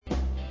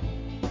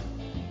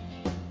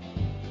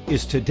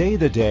Is today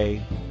the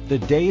day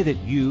that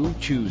you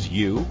choose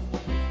you?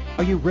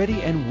 Are you ready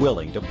and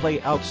willing to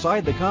play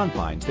outside the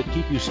confines that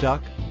keep you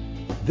stuck?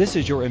 This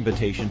is your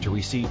invitation to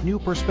receive new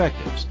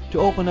perspectives,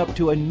 to open up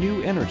to a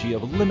new energy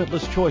of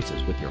limitless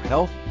choices with your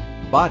health,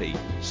 body,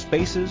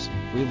 spaces,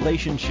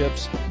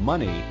 relationships,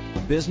 money,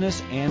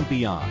 business, and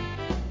beyond.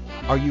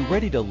 Are you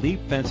ready to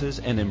leap fences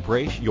and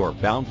embrace your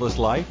boundless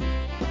life?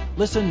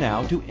 Listen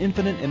now to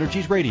Infinite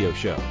Energies Radio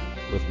Show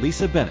with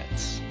Lisa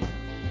Bennett.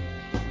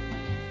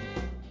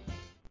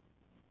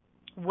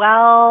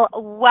 Well,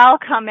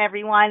 welcome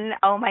everyone.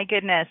 Oh my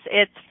goodness,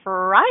 it's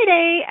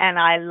Friday and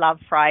I love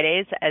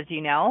Fridays, as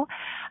you know.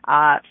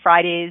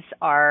 Fridays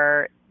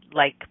are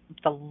like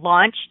the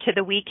launch to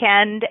the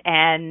weekend,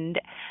 and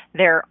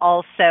they're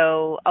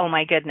also, oh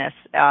my goodness,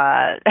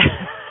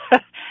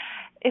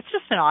 it's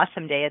just an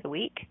awesome day of the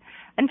week.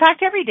 In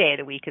fact, every day of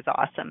the week is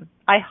awesome.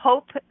 I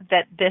hope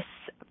that this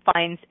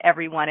finds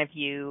every one of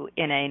you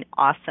in an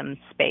awesome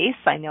space.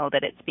 I know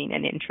that it's been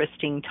an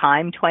interesting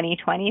time,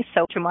 2020.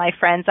 So to my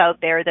friends out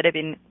there that have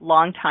been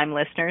long-time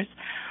listeners,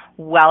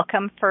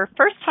 welcome. For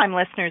first-time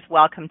listeners,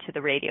 welcome to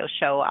the radio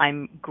show.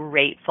 I'm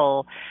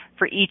grateful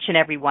for each and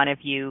every one of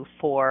you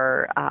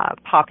for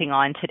popping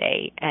on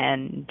today.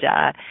 And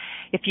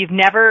if you've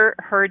never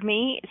heard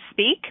me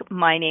speak,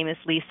 my name is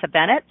Lisa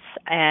Bennett,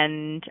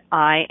 and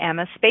I am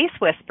a space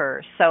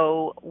whisperer.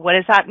 So what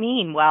does that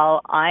mean?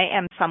 Well, I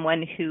am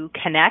someone who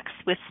connects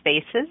with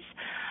spaces.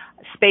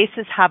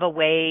 Spaces have a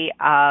way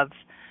of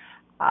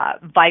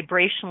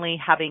vibrationally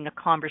having a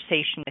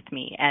conversation with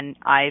me. And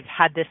I've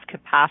had this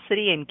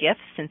capacity and gift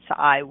since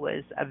I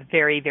was a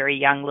very, very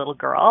young little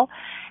girl.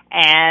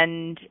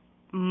 And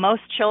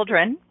most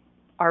children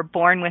are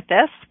born with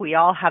this. We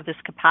all have this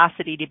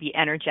capacity to be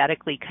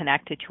energetically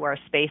connected to our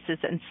spaces.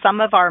 And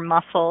some of our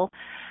muscle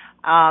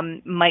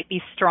might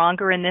be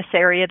stronger in this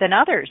area than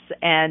others.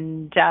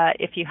 And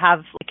if you have,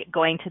 like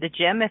going to the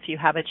gym, if you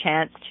have a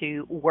chance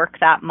to work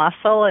that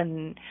muscle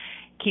and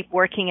keep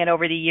working it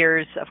over the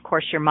years, of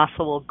course, your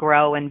muscle will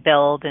grow and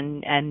build,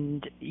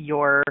 and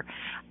your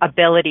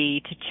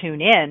ability to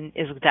tune in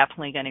is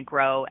definitely going to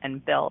grow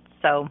and build.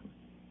 So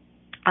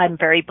I'm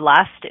very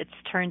blessed. It's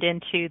turned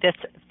into this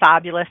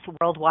fabulous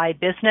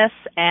worldwide business,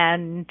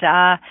 and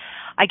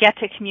I get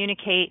to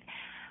communicate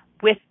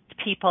with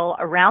people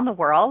around the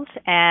world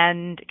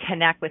and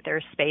connect with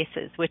their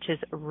spaces, which is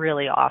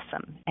really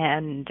awesome.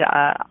 And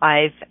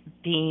I've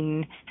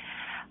been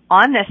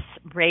on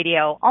this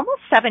radio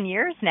almost 7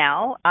 years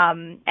now,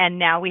 and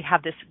now we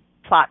have this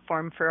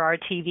platform for our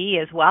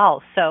TV as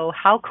well. So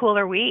how cool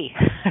are we?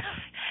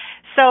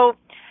 So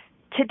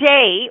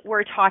today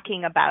we're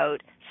talking about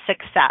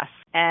success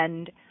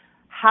and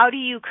how do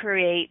you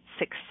create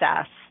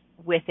success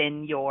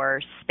within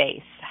your space,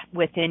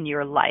 within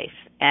your life.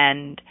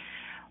 And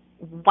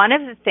one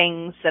of the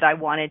things that I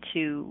wanted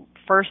to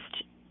first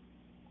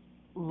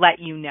let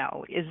you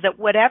know is that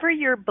whatever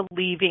you're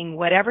believing,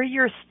 whatever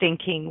you're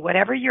thinking,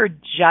 whatever you're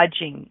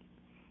judging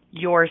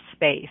your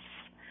space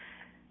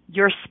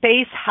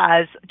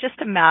has,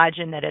 just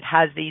imagine that it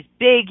has these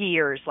big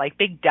ears, like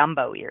big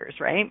Dumbo ears,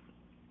 right?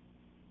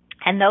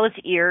 And those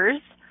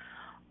ears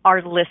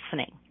are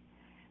listening.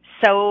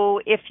 So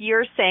if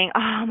you're saying,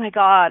 oh my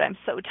God, I'm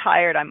so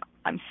tired,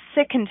 I'm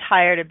sick and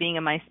tired of being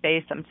in my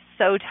space, I'm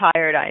so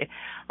tired,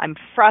 I'm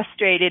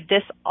frustrated,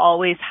 this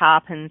always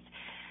happens,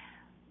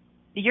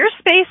 your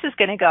space is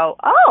going to go,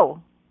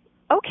 oh,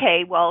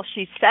 okay, well,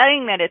 she's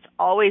saying that it's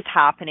always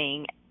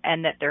happening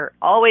and that they're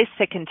always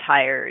sick and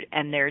tired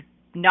and they're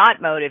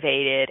not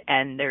motivated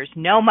and there's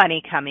no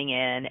money coming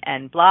in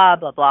and blah,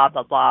 blah, blah,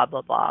 blah, blah,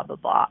 blah, blah, blah,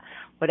 blah,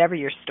 whatever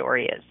your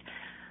story is.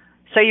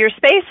 So your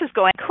space is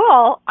going,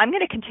 cool, I'm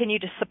going to continue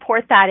to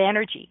support that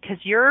energy because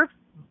you're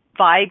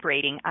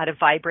vibrating at a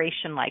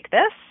vibration like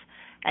this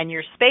and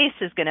your space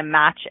is going to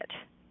match it.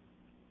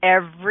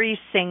 Every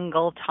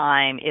single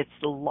time. It's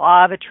the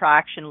law of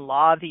attraction,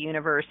 law of the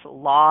universe,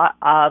 law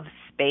of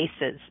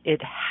spaces.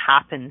 It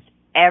happens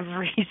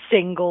every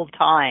single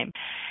time.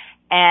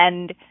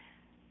 And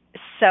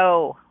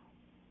so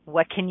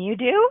what can you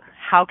do?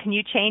 How can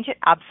you change it?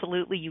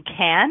 Absolutely you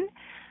can.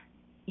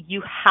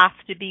 You have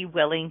to be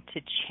willing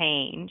to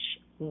change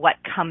what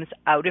comes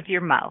out of your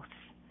mouth.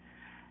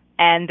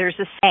 And there's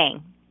a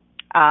saying,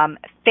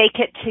 fake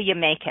it till you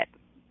make it.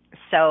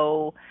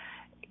 So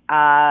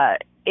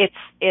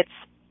it's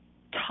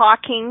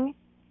talking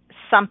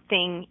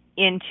something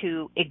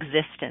into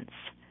existence.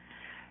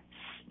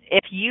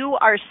 If you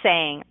are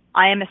saying,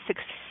 I am a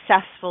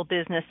successful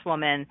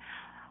businesswoman,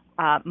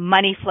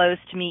 money flows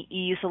to me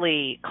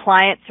easily,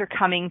 clients are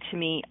coming to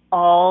me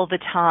all the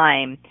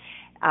time,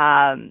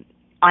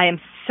 I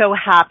am so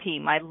happy,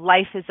 my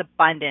life is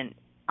abundant,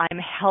 I'm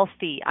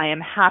healthy, I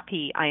am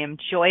happy, I am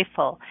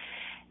joyful.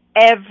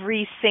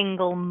 Every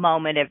single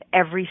moment of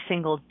every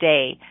single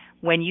day,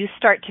 when you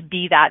start to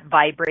be that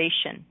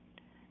vibration,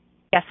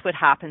 guess what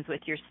happens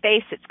with your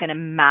space? It's going to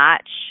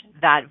match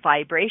that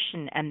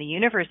vibration, and the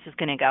universe is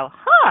going to go,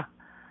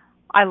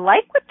 I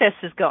like what this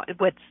is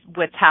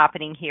what's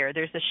happening here.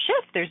 There's a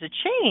shift, there's a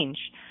change.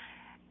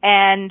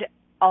 And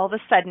all of a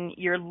sudden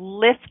you're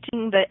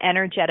lifting the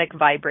energetic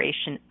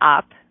vibration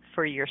up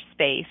for your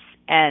space.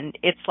 And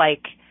it's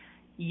like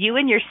you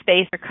and your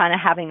space are kind of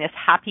having this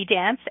happy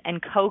dance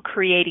and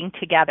co-creating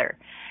together.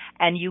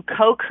 And you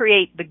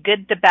co-create the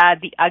good, the bad,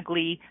 the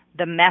ugly,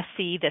 the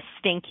messy, the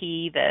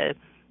stinky, the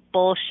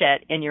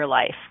bullshit in your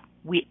life.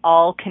 We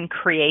all can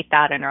create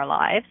that in our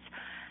lives.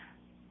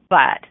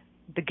 But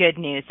the good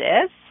news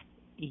is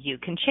you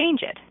can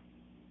change it.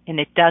 And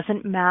it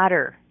doesn't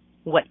matter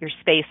what your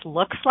space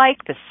looks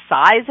like, the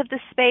size of the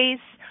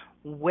space,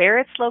 where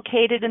it's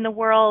located in the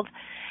world.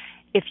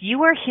 If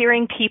you are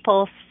hearing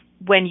people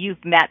when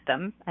you've met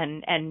them,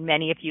 and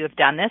many of you have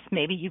done this,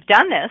 maybe you've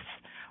done this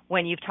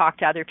when you've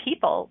talked to other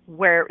people,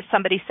 where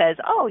somebody says,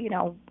 oh,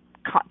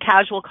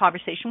 casual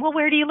conversation, well,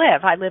 where do you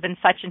live? I live in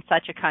such and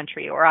such a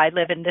country, or I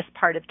live in this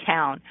part of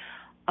town.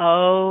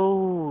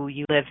 Oh,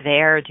 you live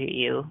there, do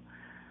you?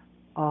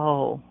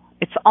 Oh,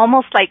 it's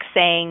almost like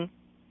saying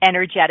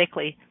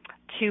energetically,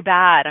 too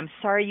bad, I'm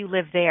sorry you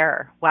live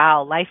there.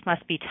 Wow, life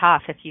must be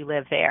tough if you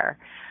live there.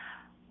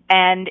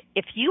 And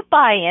if you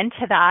buy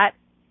into that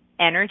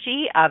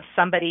energy of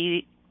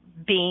somebody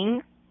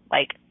being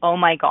like, oh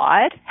my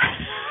God,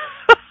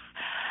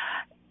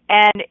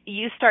 and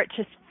you start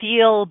to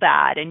feel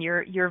bad and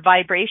your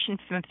vibration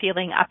from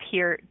feeling up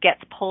here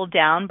gets pulled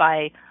down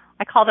by,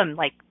 I call them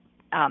like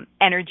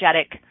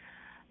energetic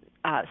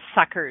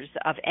suckers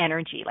of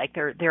energy. Like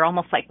they're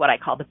almost like what I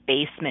call the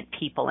basement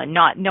people, and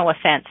no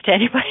offense to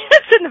anybody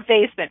that's in the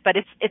basement, but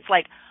it's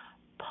like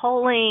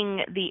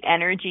pulling the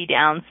energy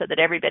down so that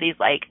everybody's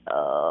like,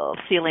 oh,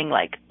 feeling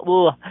like,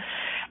 ooh.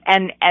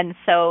 And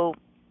so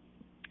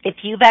if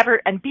you've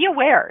ever, and be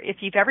aware, if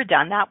you've ever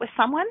done that with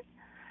someone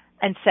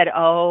and said,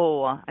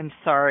 oh, I'm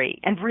sorry.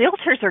 And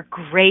realtors are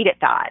great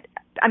at that.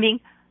 I mean,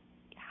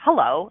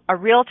 hello, a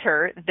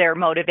realtor, their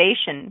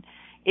motivation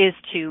is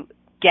to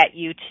get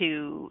you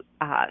to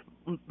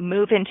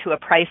move into a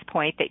price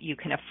point that you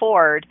can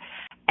afford,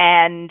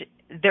 and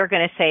they're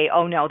going to say,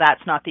 oh, no,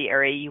 that's not the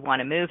area you want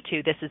to move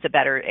to. This is a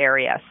better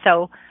area.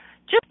 So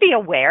just be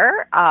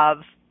aware of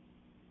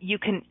you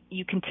can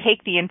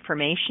take the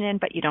information in,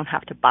 but you don't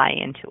have to buy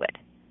into it.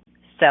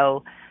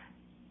 So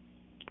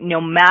no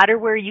matter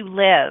where you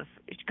live,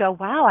 you go,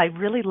 wow, I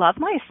really love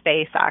my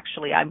space,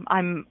 actually.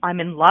 I'm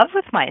in love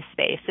with my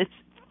space. It's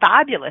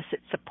fabulous. It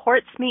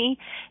supports me.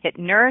 It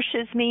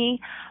nourishes me.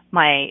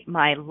 My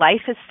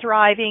life is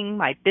thriving.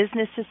 My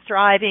business is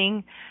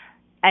thriving.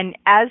 And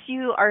as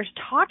you are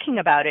talking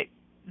about it,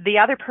 the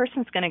other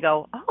person's going to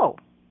go, oh,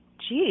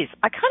 geez,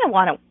 I kind of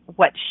want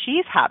what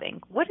she's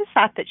having. What is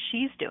that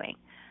she's doing?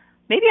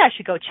 Maybe I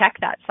should go check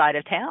that side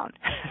of town.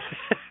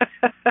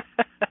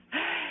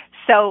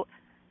 So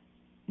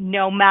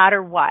no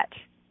matter what,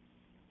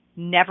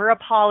 never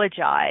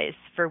apologize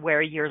for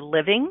where you're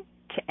living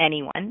to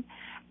anyone,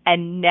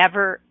 and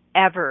never,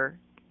 ever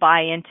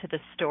buy into the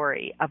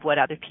story of what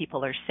other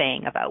people are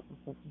saying about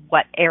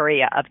what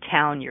area of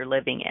town you're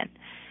living in.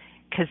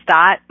 Because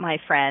that, my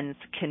friends,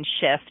 can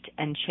shift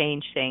and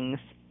change things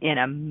in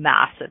a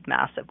massive,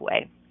 massive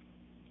way.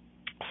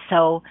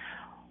 So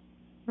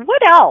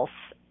what else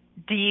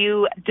do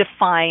you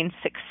define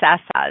success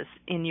as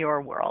in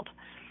your world?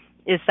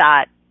 Is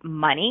that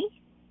money?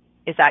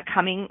 Is that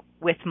coming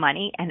with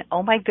money? And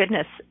oh my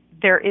goodness,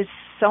 there is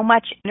so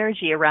much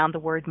energy around the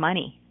word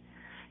money.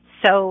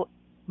 So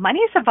money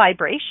is a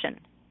vibration.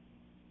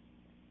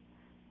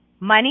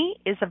 Money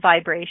is a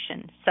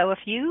vibration. So if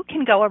you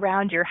can go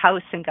around your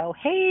house and go,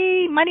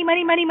 hey, money,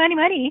 money, money, money,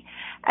 money,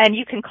 and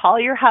you can call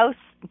your house,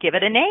 give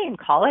it a name,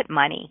 call it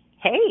money.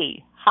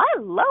 Hey,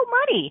 hello,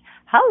 money.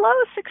 Hello,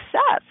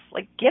 success.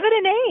 Like, give it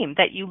a name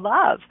that you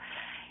love.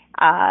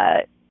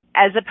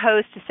 As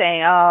opposed to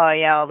saying, oh,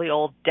 yeah, the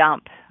old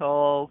dump.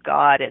 Oh,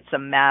 God, it's a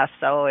mess.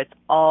 Oh, it's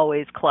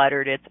always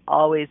cluttered. It's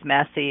always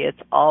messy.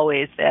 It's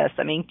always this.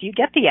 I mean, do you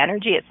get the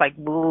energy? It's like,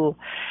 woo.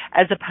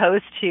 As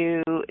opposed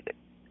to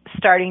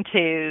starting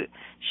to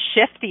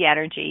shift the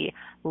energy,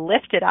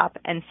 lift it up,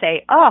 and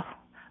say, oh,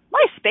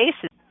 my space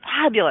is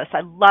fabulous.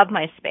 I love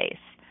my space.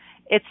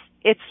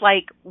 It's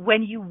like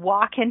when you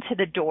walk into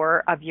the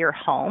door of your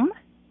home,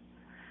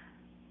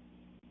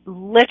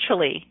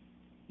 literally,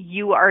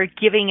 you are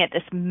giving it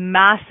this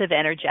massive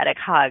energetic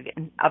hug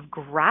of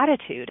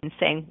gratitude and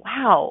saying,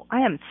 wow,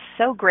 I am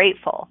so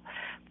grateful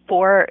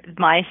for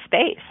my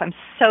space. I'm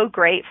so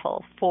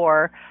grateful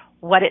for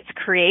what it's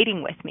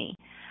creating with me.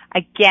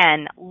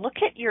 Again, look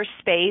at your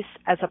space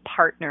as a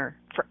partner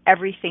for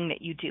everything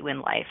that you do in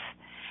life.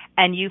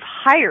 And you've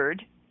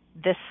hired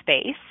this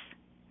space,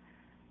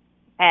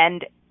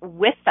 and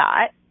with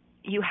that,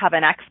 you have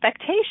an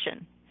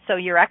expectation. So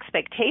your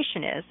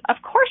expectation is, of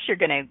course you're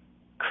going to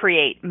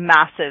create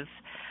massive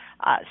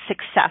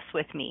success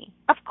with me.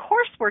 Of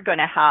course we're going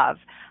to have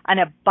an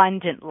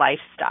abundant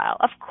lifestyle.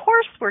 Of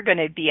course we're going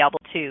to be able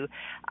to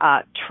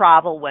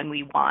travel when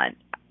we want.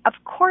 Of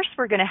course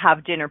we're going to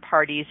have dinner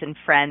parties and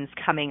friends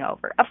coming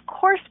over. Of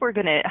course we're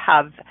going to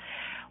have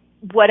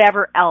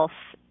whatever else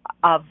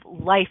of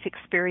life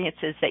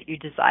experiences that you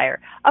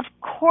desire. Of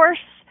course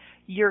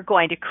you're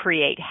going to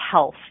create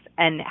health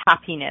and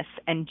happiness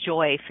and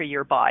joy for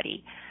your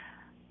body.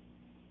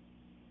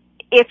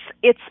 It's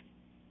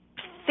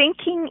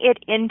thinking it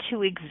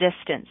into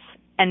existence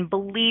and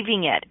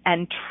believing it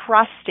and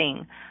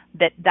trusting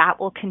that that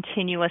will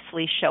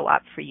continuously show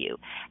up for you.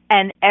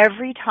 And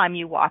every time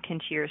you walk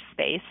into your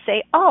space,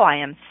 say, oh, I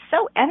am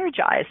so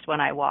energized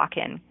when I walk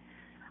in.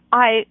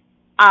 I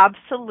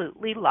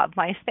absolutely love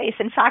my space.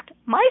 In fact,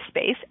 my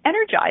space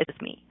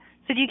energizes me.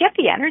 So do you get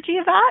the energy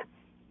of that?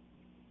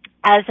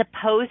 As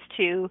opposed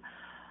to,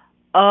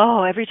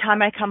 oh, every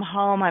time I come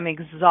home, I'm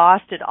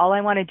exhausted. All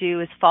I want to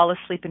do is fall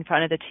asleep in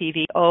front of the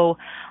TV. Oh,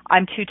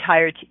 I'm too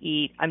tired to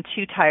eat. I'm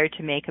too tired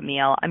to make a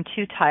meal. I'm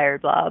too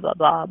tired, blah, blah,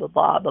 blah, blah,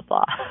 blah, blah,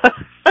 blah.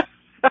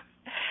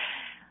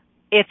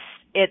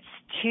 It's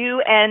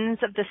two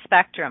ends of the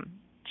spectrum.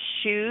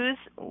 Choose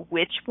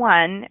which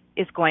one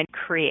is going to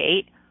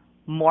create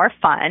more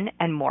fun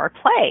and more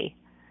play.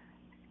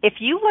 If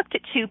you looked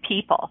at two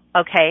people,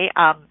 okay,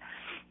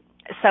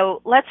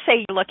 so let's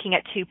say you're looking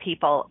at two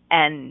people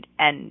and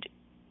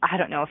I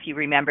don't know if you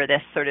remember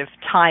this sort of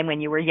time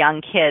when you were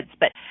young kids,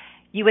 but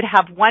you would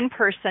have one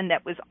person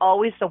that was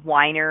always the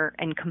whiner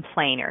and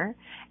complainer.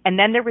 And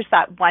then there was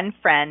that one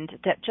friend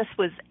that just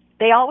was,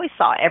 they always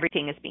saw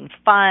everything as being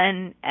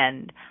fun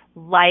and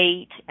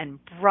light and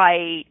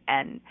bright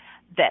and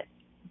that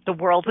the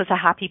world was a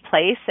happy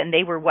place, and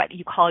they were what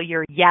you call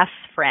your yes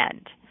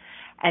friend.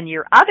 And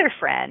your other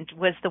friend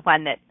was the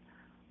one that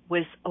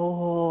was,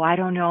 oh, I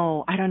don't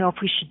know if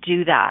we should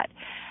do that.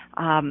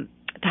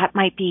 That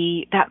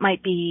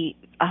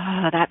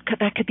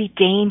could be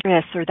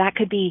dangerous, or that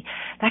could be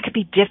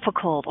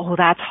difficult. Oh,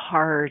 that's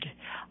hard.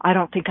 I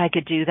don't think I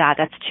could do that.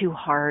 That's too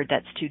hard.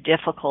 That's too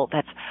difficult.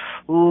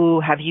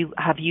 Have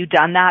you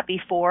done that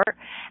before?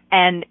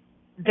 And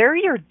they're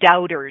your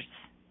doubters.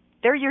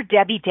 They're your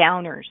Debbie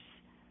Downers.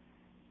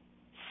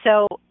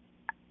 So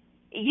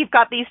you've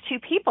got these two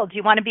people. Do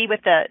you want to be with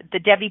the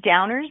Debbie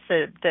Downers,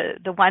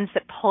 the ones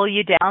that pull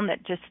you down,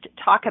 that just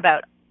talk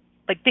about,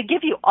 like, they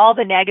give you all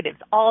the negatives,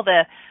 all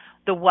the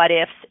what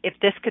ifs, if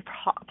this could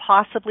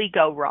possibly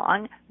go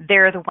wrong?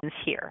 They're the ones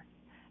here.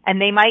 And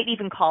they might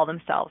even call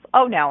themselves,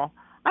 oh no,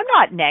 I'm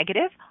not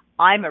negative,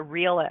 I'm a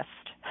realist.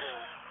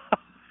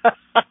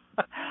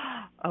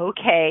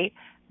 Okay,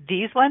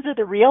 these ones are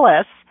the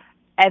realists,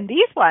 and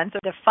these ones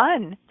are the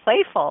fun,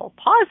 playful,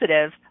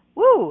 positive.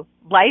 Woo,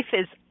 life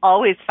is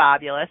always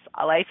fabulous.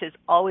 Life is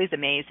always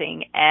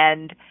amazing.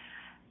 And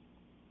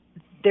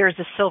there's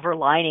a silver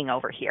lining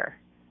over here.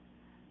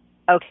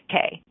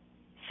 Okay,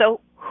 so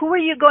who are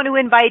you going to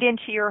invite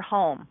into your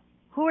home?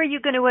 Who are you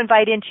going to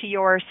invite into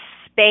your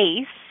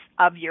space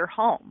of your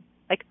home?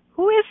 Like,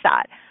 who is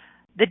that?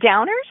 The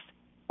downers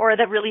or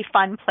the really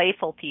fun,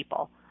 playful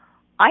people?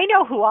 I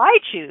know who I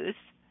choose.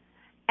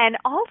 And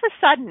all of a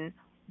sudden,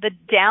 the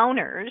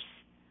downers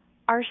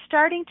are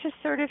starting to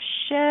sort of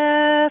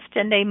shift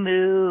and they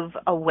move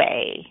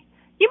away.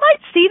 You might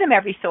see them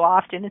every so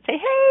often and say,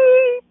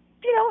 hey,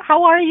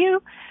 how are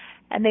you?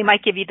 And they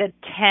might give you the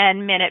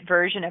 10-minute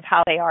version of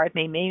how they are.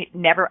 They may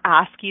never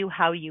ask you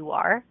how you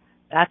are.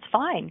 That's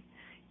fine.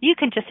 You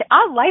can just say,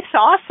 oh, life's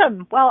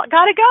awesome. Well, I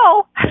gotta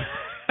go.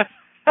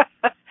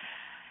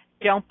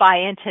 Don't buy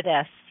into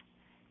this,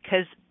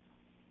 because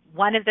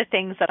one of the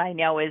things that I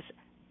know is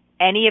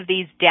any of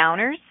these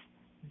downers,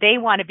 they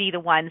want to be the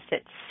ones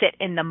that sit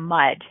in the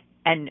mud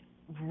and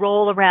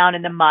roll around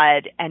in the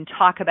mud and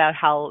talk about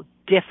how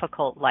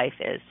difficult life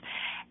is.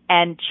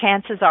 And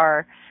chances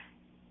are,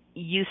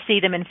 you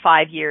see them in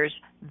 5 years,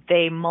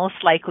 they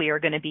most likely are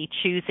going to be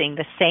choosing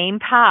the same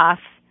path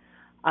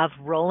of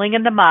rolling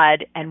in the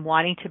mud and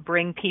wanting to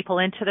bring people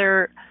into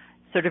their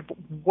sort of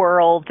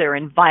world, their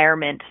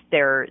environment,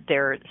 their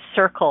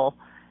circle,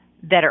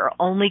 that are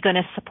only going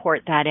to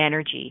support that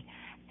energy.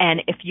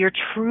 And if you're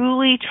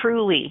truly,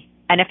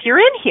 and if you're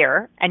in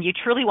here and you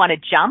truly want to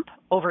jump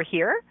over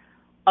here,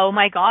 oh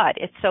my God,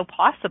 it's so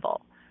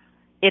possible.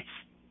 It's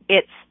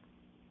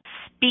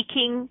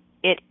speaking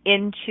it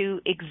into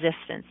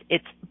existence.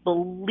 It's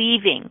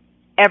believing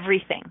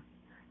everything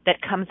that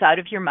comes out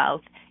of your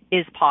mouth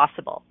is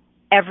possible.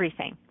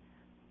 Everything.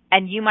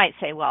 And you might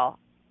say, well,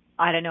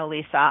 I don't know,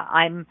 Lisa,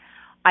 and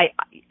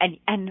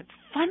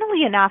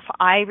funnily enough,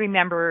 I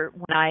remember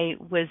when I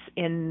was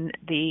in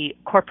the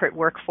corporate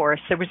workforce,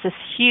 there was this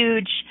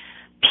huge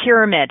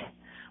pyramid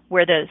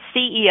where the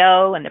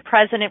CEO and the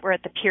president were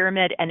at the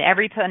pyramid, and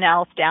everyone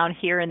else down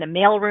here, and the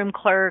mailroom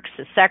clerks,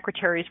 the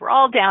secretaries, were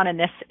all down in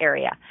this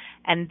area.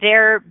 And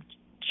their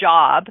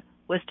job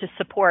was to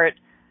support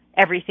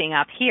everything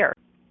up here.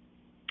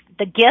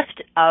 The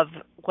gift of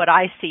what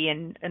I see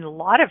in a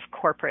lot of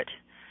corporate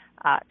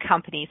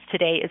companies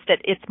today is that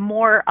it's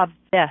more of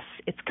this.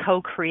 It's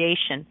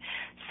co-creation.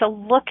 So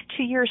look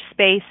to your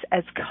space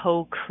as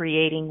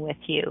co-creating with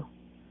you.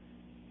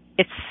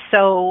 It's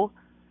so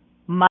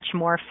much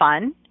more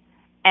fun.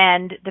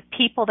 And the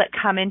people that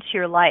come into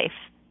your life,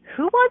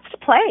 who wants to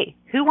play?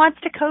 Who wants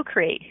to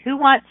co-create? Who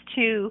wants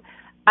to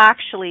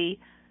actually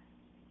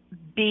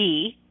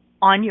be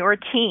on your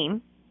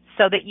team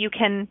so that you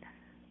can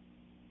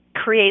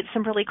create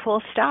some really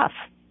cool stuff?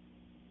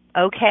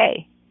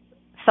 Okay.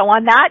 So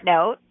on that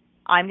note,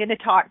 I'm going to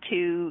talk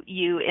to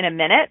you in a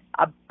minute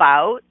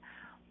about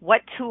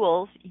what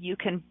tools you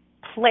can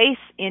place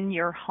in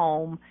your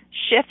home,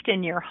 shift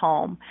in your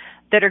home,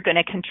 that are going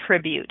to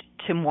contribute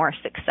to more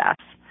success.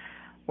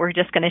 We're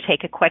just going to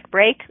take a quick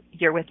break.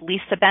 You're with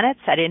Lisa Bennett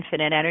at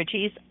Infinite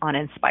Energies on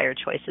Inspired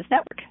Choices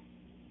Network.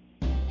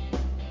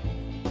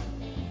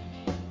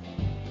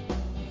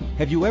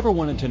 Have you ever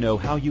wanted to know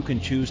how you can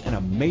choose an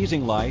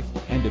amazing life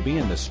and to be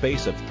in the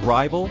space of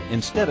thrival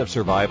instead of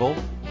survival?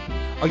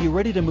 Are you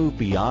ready to move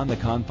beyond the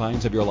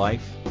confines of your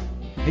life?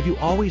 Have you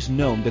always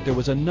known that there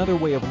was another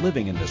way of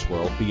living in this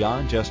world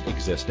beyond just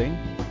existing?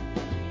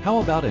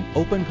 How about an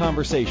open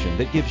conversation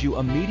that gives you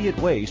immediate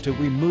ways to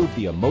remove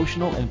the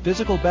emotional and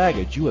physical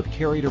baggage you have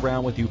carried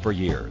around with you for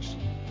years?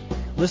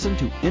 Listen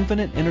to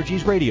Infinite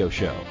Energies Radio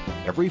Show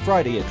every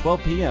Friday at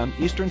 12 p.m.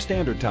 Eastern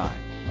Standard Time,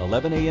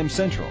 11 a.m.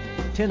 Central,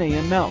 10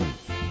 a.m. Mountain,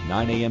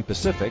 9 a.m.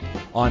 Pacific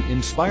on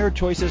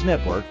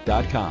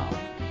InspiredChoicesNetwork.com.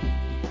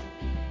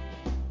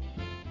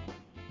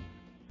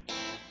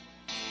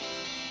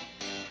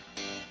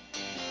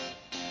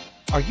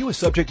 Are you a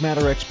subject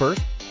matter expert?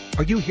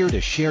 Are you here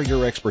to share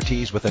your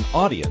expertise with an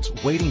audience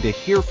waiting to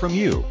hear from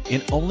you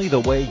in only the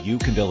way you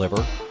can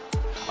deliver?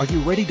 Are you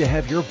ready to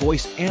have your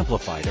voice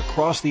amplified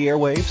across the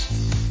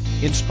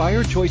airwaves?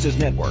 Inspired Choices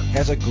Network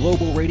has a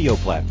global radio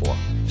platform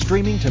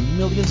streaming to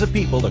millions of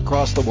people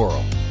across the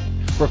world.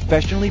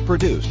 Professionally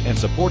produced and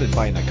supported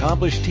by an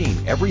accomplished team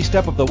every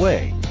step of the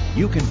way,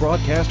 you can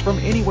broadcast from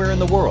anywhere in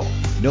the world,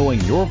 knowing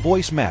your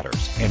voice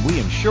matters, and we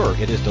ensure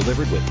it is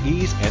delivered with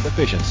ease and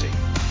efficiency.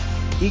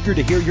 Eager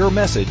to hear your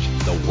message,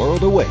 the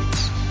world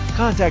awaits.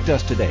 Contact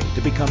us today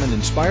to become an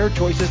Inspired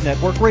Choices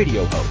Network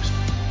radio host.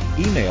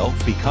 Email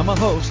become a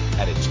host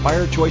at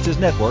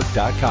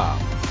inspiredchoicesnetwork.com.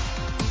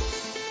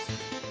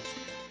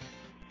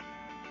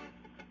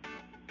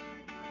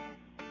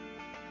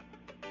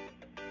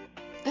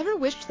 Ever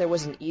wished there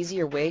was an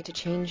easier way to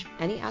change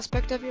any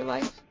aspect of your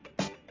life?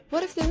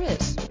 What if there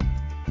is?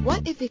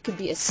 What if it could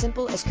be as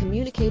simple as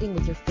communicating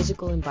with your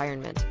physical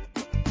environment?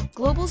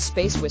 Global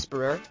space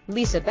whisperer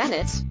Lisa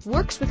Bennett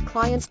works with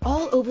clients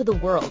all over the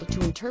world to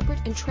interpret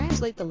and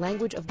translate the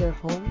language of their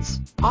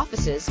homes,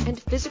 offices,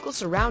 and physical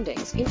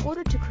surroundings in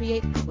order to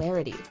create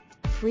clarity,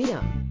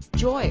 freedom,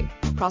 joy,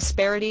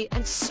 prosperity,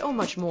 and so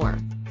much more.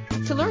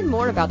 To learn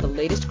more about the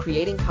latest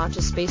Creating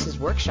Conscious Spaces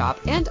workshop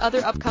and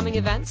other upcoming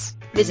events,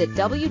 visit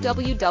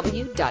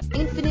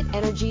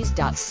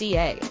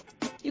www.infiniteenergies.ca.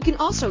 You can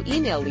also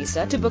email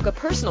Lisa to book a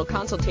personal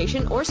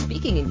consultation or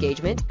speaking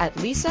engagement at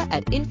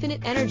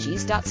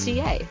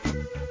lisa@infiniteenergies.ca.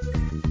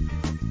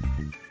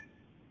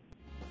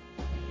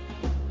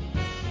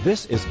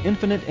 This is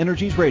Infinite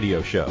Energies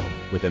Radio Show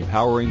with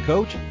empowering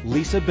coach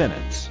Lisa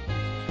Bennett.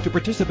 To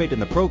participate in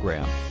the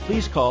program,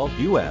 please call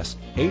U.S.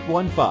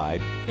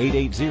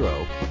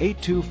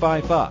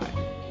 815-880-8255.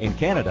 In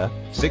Canada,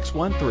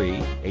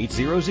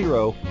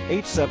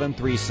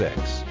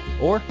 613-800-8736.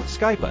 Or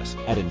Skype us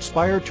at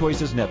Inspired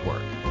Choices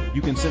Network.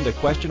 You can send a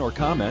question or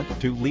comment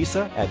to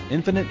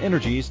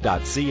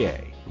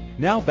lisa@infiniteenergies.ca.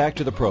 Now back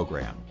to the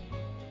program.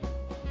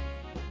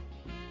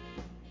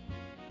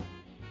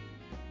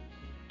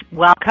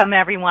 Welcome,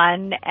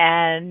 everyone,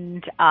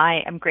 and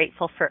I am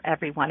grateful for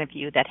every one of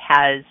you that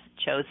has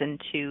chosen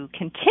to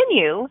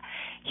continue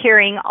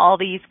hearing all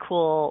these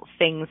cool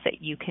things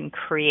that you can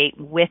create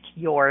with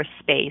your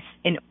space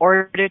in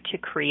order to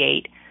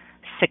create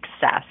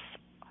success.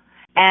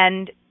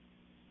 And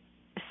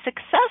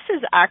success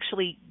is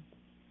actually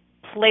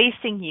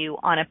placing you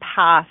on a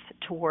path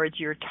towards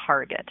your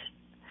target,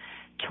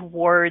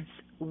 towards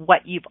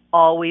what you've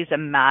always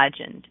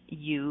imagined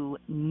you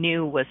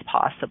knew was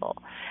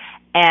possible.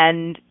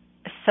 And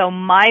so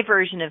my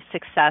version of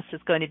success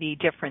is going to be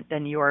different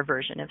than your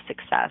version of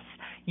success.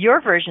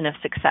 Your version of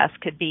success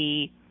could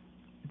be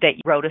that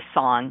you wrote a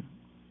song,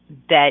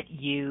 that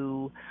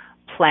you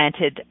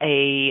planted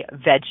a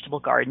vegetable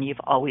garden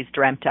you've always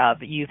dreamt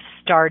of, you've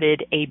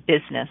started a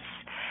business,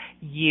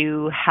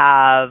 you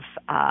have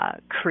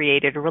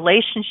created a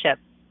relationship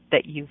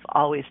that you've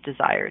always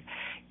desired,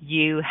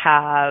 you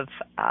have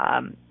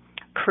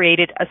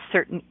created a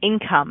certain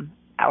income,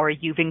 or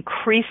you've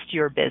increased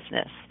your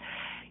business.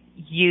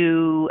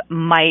 You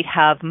might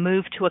have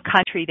moved to a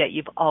country that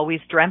you've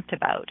always dreamt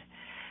about.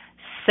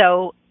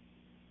 So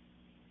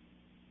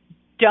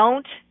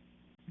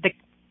the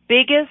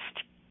biggest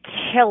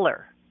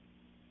killer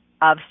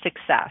of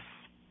success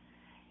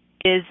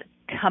is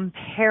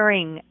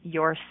comparing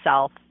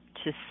yourself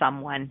to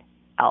someone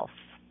else.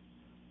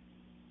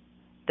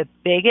 The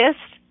biggest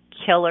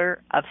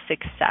killer of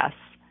success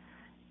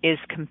is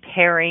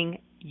comparing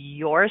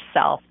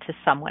yourself to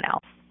someone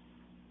else.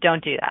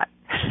 Don't do that.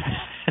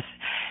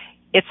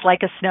 It's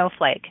like a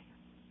snowflake.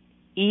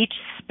 Each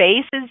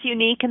space is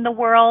unique in the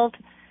world.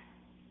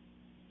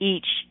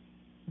 Each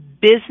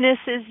business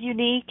is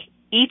unique.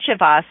 Each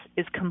of us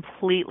is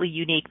completely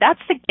unique. That's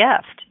the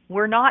gift.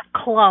 We're not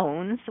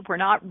clones. We're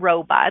not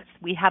robots.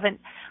 We haven't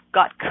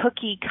got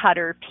cookie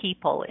cutter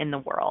people in the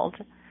world.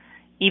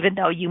 even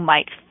though you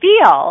might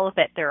feel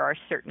that there are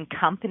certain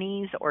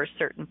companies or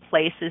certain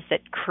places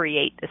that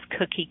create this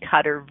cookie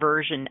cutter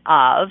version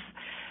of.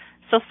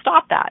 So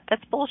stop that.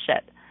 That's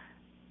bullshit.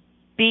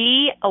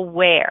 Be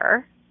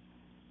aware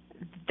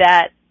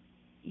that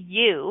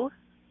you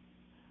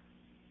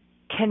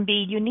can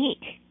be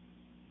unique,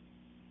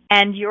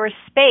 and your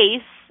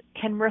space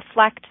can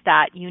reflect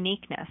that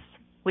uniqueness,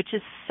 which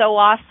is so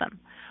awesome.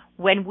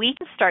 When we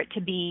can start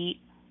to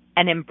be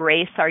and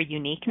embrace our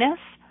uniqueness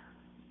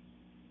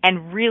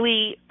and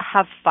really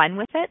have fun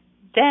with it,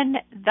 then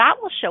that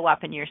will show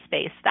up in your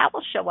space. That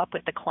will show up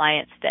with the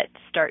clients that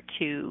start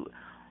to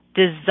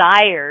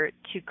desire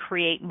to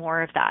create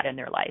more of that in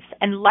their life.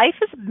 And life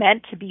is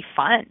meant to be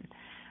fun.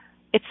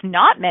 It's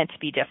not meant to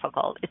be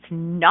difficult. It's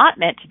not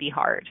meant to be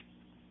hard.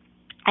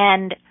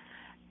 And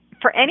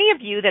for any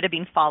of you that have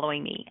been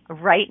following me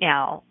right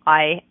now,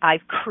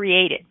 I've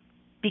created,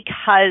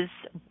 because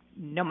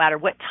no matter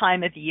what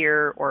time of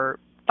year or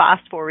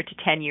fast forward to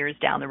 10 years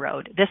down the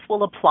road, this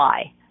will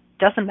apply.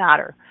 Doesn't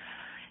matter.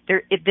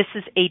 This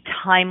is a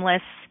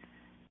timeless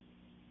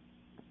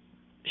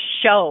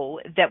show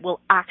that will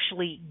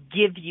actually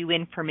give you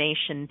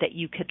information that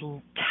you could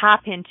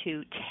tap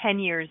into 10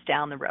 years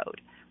down the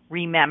road.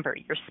 Remember,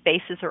 your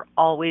spaces are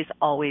always,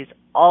 always,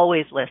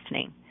 always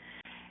listening.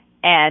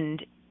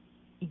 And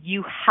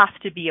you have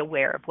to be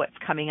aware of what's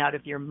coming out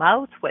of your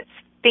mouth, what's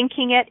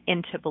thinking it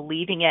into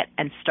believing it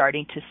and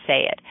starting to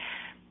say it.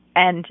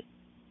 And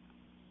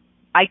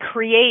I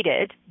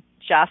created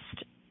just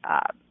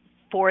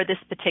for this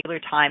particular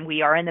time,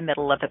 we are in the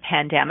middle of a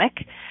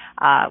pandemic.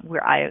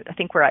 I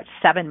think we're at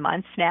 7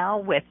 months now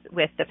with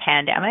the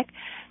pandemic.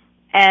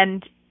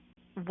 And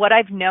what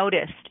I've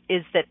noticed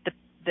is that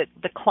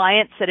the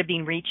clients that have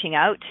been reaching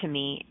out to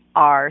me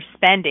are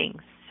spending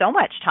so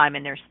much time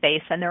in their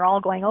space, and they're all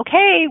going,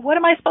 okay, what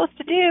am I supposed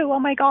to do? Oh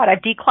my God,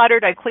 I've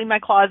decluttered, I've cleaned my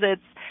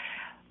closets.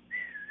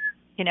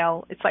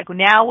 It's like,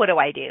 now what do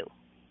I do?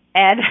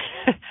 And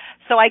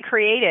so I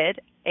created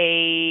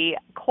a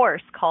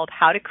course called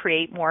How to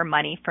Create More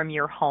Money from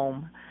Your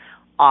Home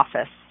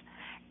Office.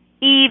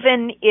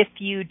 Even if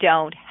you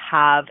don't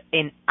have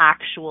an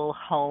actual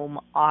home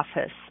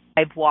office,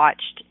 I've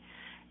watched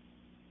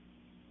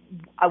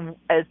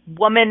a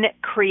woman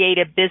create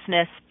a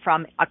business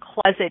from a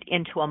closet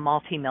into a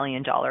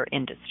multi-million-dollar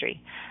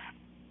industry.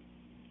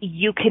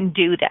 You can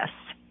do this.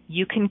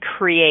 You can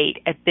create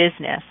a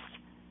business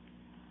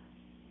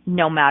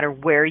no matter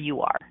where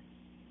you are.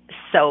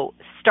 So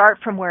start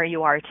from where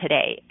you are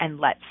today, and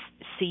let's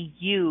see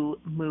you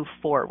move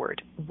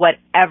forward,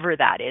 whatever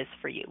that is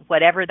for you,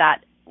 whatever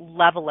that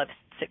level of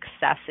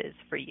success is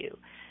for you.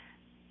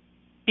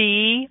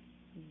 Be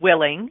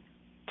willing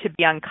to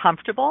be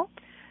uncomfortable.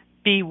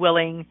 Be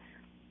willing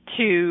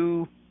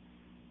to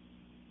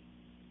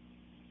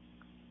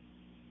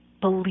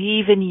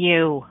believe in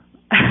you.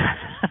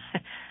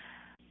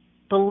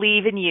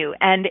 Believe in you.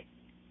 And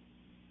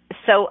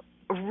so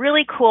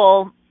really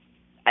cool.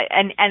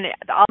 And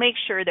I'll make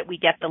sure that we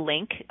get the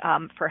link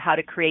for how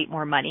to create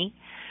more money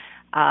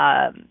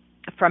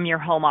from your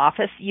home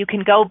office. You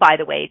can go, by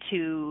the way,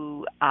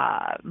 to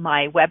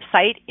my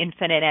website,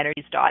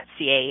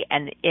 infiniteenergies.ca,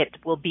 and it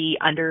will be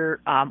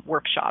under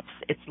workshops.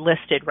 It's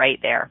listed right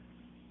there.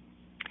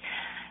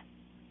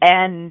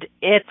 And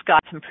it's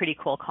got some pretty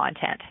cool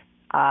content.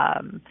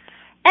 And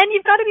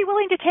you've got to be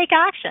willing to take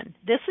action.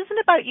 This isn't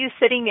about you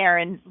sitting there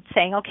and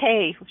saying,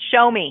 okay,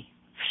 show me.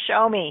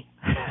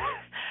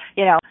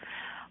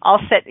 I'll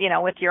sit,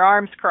 with your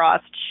arms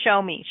crossed,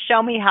 show me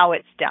how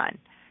it's done.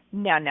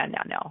 No.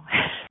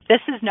 This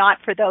is not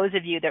for those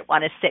of you that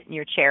want to sit in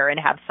your chair and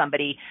have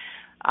somebody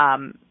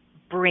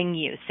bring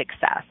you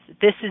success.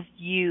 This is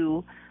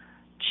you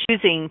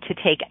choosing to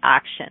take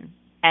action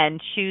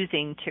and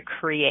choosing to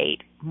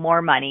create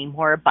more money,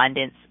 more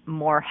abundance,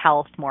 more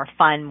health, more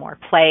fun, more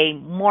play,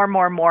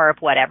 more of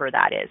whatever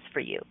that is for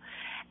you.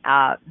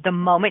 The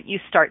moment you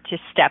start to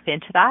step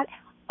into that,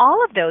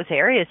 all of those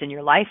areas in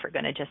your life are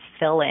going to just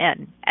fill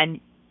in, and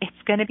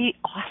it's going to be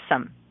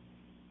awesome.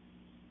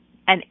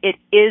 And it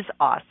is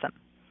awesome.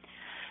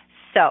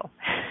 So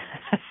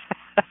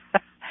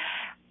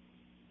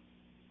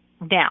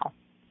now,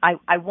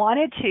 I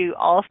wanted to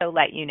also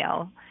let you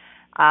know,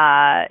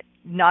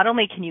 not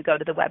only can you go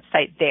to the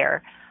website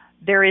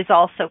there is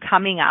also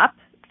coming up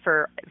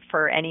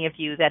for any of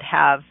you that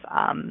have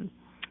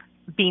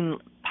been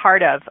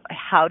part of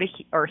how to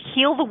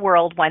heal the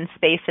world one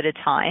space at a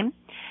time,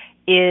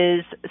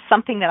 is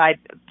something that I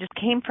just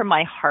came from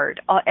my heart.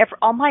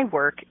 All my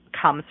work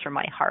comes from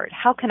my heart.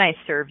 How can I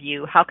serve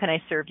you? How can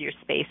I serve your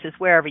spaces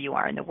wherever you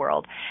are in the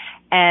world?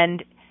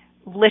 And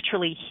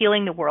literally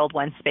healing the world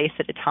one space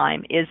at a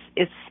time is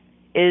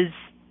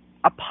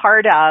a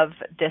part of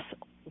this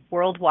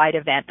worldwide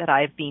event that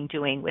I've been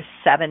doing with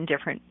 7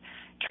 different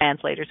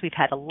translators. We've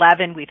had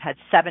 11, we've had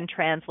 7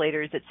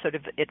 translators.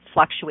 It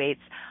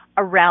fluctuates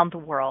around the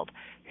world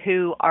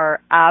who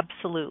are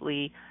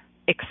absolutely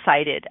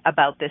excited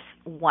about this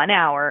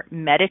 1-hour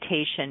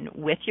meditation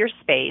with your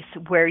space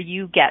where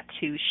you get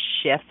to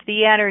shift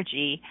the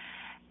energy.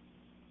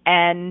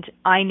 And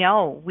I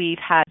know we've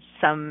had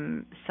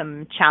some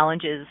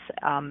challenges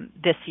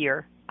this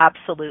year,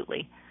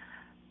 absolutely.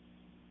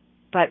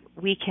 But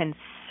we can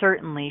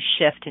certainly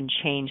shift and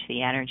change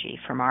the energy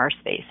from our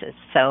spaces.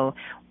 So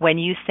when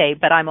you say,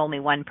 but I'm only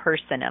one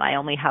person and I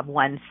only have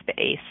one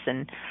space,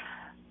 and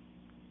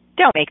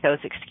don't make those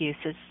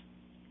excuses.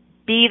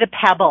 Be the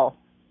pebble.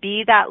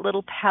 Be that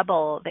little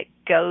pebble that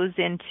goes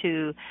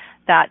into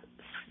that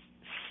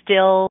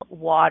still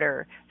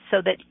water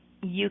so that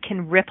you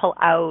can ripple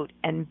out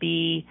and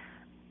be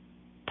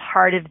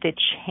part of the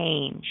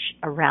change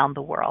around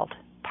the world,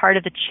 part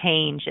of the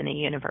change in the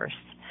universe.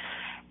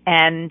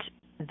 And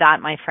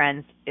that, my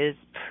friends, is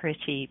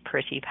pretty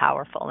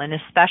powerful. And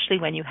especially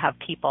when you have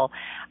people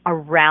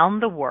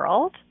around the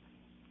world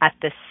at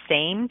the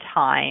same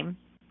time,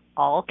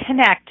 all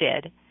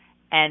connected.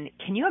 And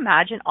can you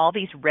imagine all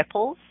these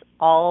ripples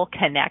all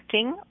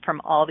connecting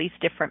from all these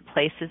different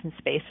places and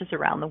spaces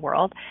around the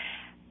world?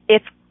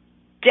 It's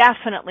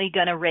definitely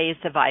going to raise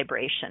the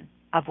vibration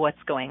of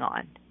what's going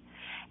on.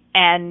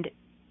 And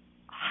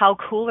how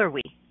cool are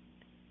we?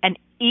 And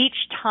each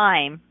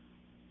time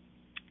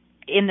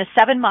in the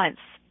 7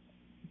 months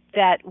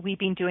that we've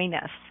been doing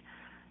this,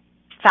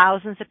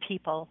 thousands of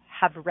people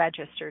have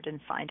registered and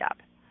signed up.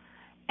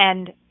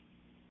 And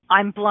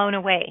I'm blown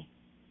away.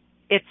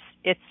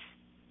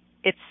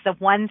 It's the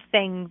one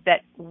thing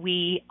that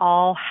we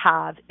all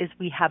have is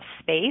we have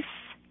space.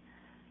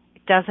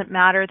 It doesn't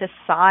matter the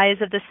size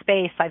of the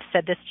space. I've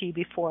said this to you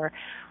before.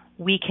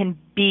 We can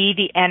be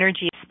the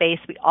energy of space.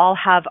 We all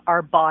have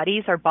our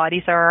bodies. Our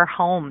bodies are our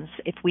homes.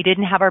 If we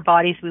didn't have our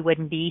bodies, we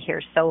wouldn't be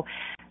here. So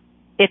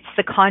it's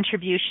the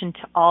contribution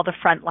to all the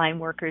frontline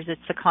workers.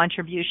 It's the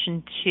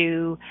contribution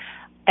to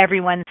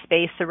everyone's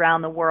space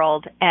around the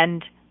world.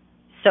 And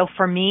so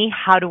for me,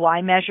 how do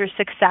I measure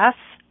success?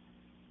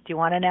 Do you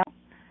want to know?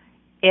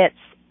 It's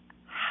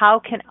how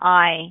can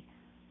I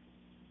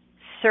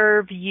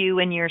serve you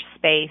in your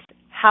space?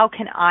 How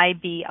can I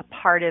be a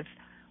part of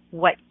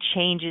what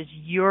changes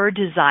you're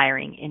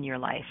desiring in your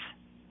life?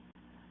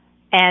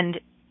 And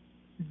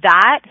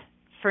that,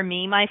 for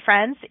me, my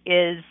friends,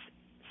 is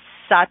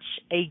such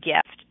a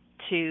gift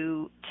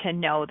to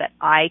know that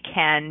I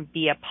can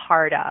be a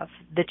part of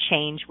the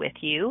change with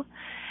you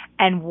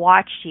and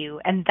watch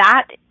you. And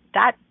that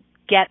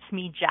gets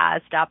me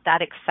jazzed up.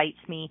 That excites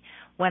me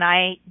when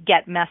I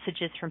get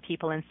messages from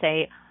people and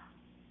say,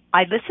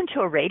 I listened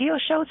to a radio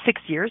show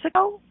 6 years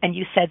ago and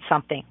you said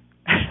something.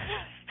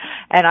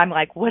 And I'm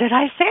like, what did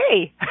I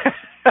say?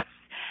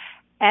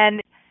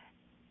 And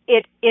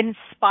it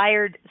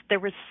inspired, there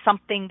was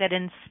something that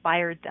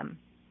inspired them.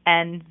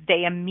 And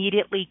they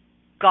immediately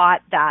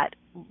got that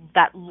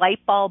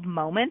light bulb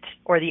moment,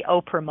 or the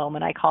Oprah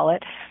moment, I call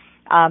it,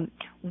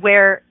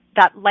 where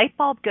that light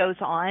bulb goes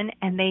on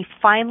and they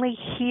finally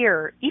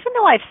hear, even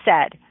though I've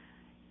said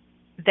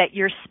that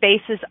your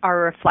spaces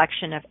are a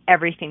reflection of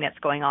everything that's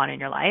going on in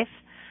your life,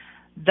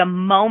 the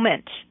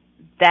moment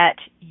that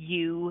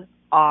you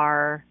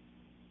are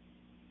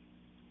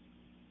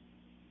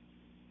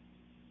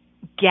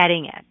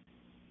getting it,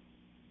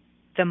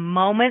 the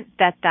moment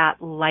that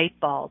light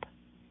bulb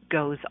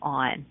goes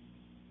on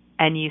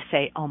and you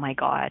say, oh my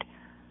God,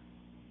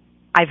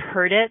 I've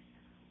heard it,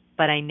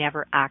 but I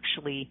never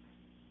actually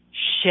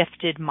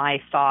shifted my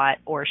thought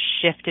or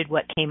shifted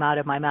what came out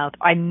of my mouth.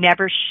 I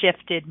never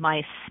shifted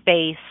my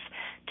space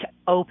to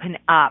open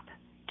up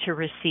to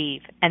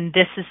receive. And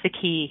this is the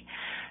key.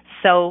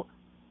 So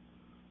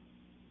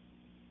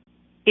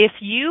if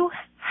you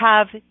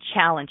have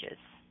challenges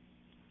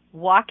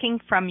walking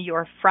from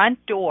your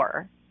front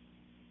door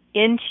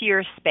into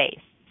your space,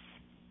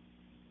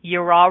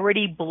 you're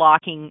already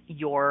blocking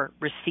your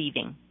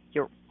receiving.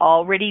 You're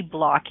already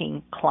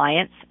blocking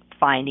clients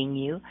finding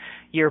you.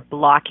 You're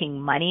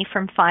blocking money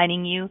from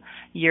finding you.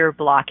 You're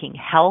blocking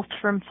health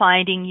from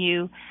finding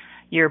you.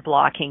 You're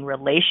blocking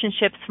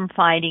relationships from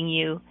finding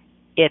you.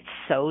 It's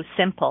so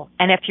simple.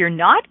 And if you're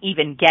not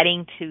even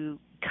getting to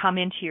come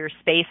into your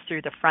space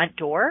through the front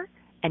door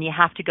and you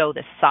have to go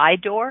the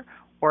side door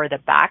or the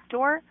back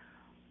door,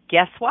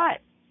 guess what?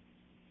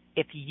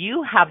 If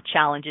you have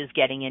challenges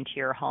getting into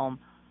your home,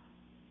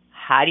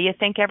 how do you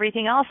think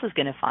everything else is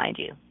going to find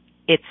you?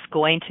 It's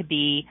going to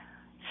be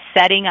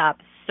setting up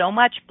so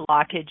much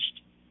blockage,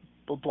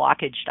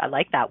 I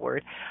like that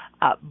word,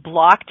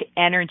 blocked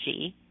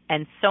energy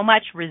and so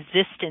much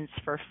resistance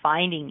for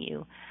finding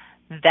you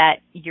that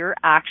you're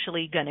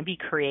actually going to be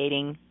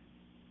creating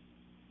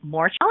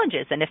more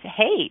challenges. And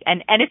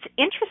and it's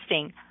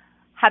interesting.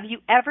 Have you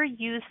ever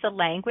used the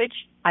language,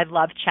 I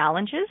love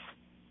challenges?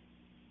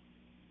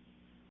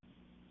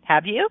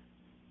 Have you?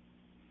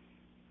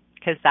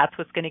 Because that's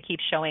what's going to keep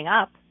showing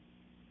up.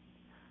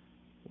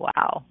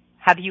 Wow.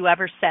 Have you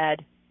ever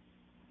said,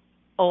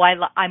 oh,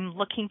 I'm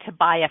looking to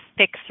buy a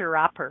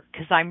fixer-upper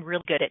because I'm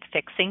real good at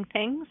fixing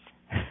things?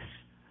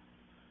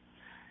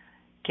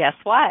 Guess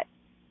what?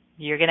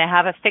 You're going to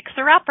have a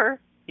fixer-upper.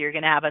 You're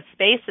going to have a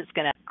space that's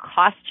going to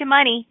cost you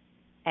money.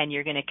 and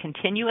you're going to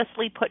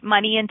continuously put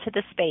money into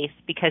the space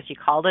because you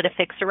called it a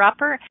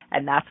fixer-upper,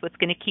 and that's what's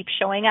going to keep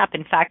showing up.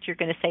 In fact, you're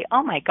going to say,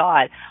 oh my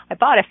God, I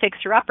bought a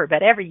fixer-upper,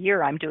 but every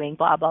year I'm doing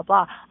blah, blah,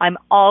 blah. I'm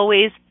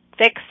always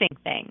fixing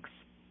things.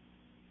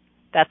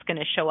 That's going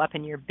to show up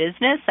in your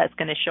business. That's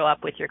going to show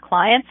up with your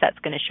clients. That's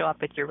going to show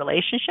up with your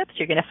relationships.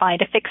 You're going to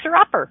find a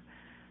fixer-upper.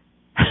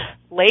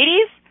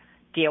 Ladies,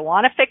 do you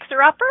want a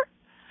fixer-upper?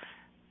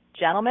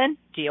 Gentlemen,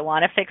 do you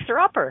want a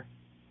fixer-upper?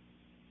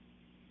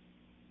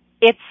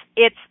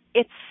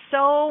 It's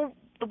so,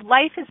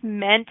 life is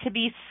meant to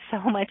be so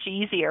much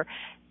easier,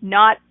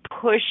 not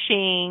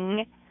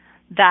pushing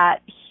that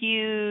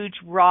huge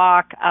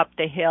rock up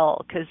the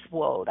hill, because,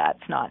 whoa,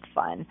 that's not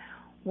fun.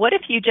 What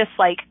if you just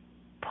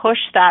push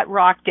that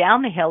rock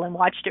down the hill and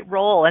watched it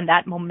roll, and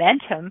that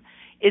momentum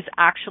is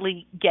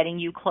actually getting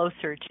you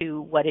closer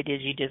to what it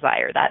is you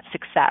desire, that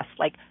success.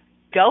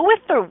 Go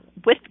with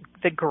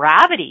the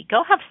gravity.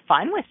 Go have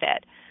fun with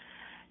it.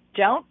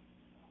 Don't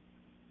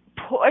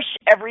push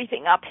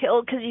everything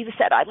uphill because you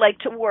said, I like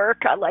to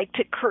work, I like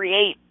to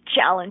create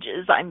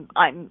challenges,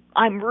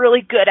 I'm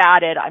really good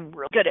at it, I'm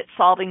really good at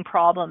solving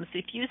problems.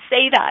 If you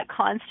say that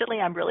constantly,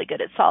 I'm really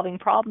good at solving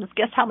problems,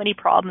 guess how many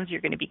problems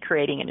you're going to be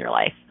creating in your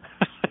life?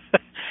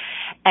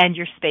 And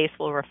your space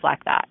will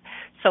reflect that.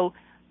 So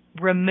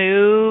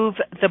remove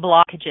the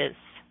blockages.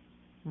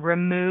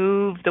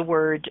 Remove the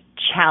word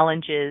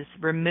challenges.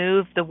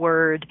 Remove the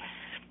word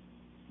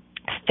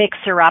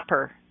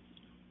fixer-upper.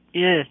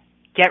 Ugh.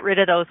 Get rid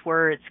of those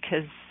words,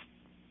 because,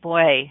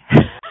 boy,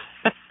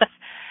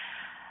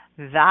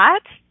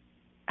 that's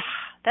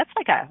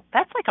like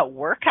a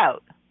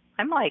workout.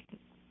 I'm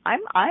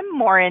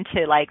more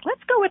into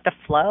let's go with the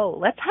flow.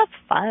 Let's have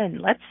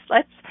fun. Let's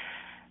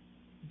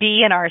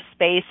be in our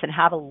space and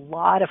have a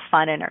lot of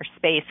fun in our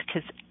space,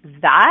 because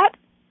that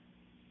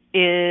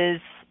is,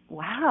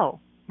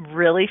 wow,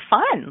 really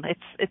fun.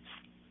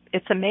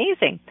 It's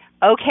amazing.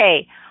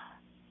 Okay.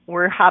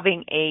 We're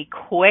having a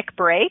quick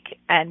break,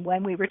 and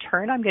when we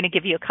return, I'm going to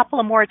give you a couple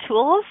of more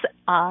tools.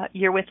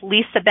 You're with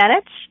Lisa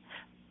Bennett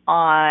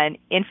on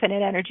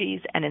Infinite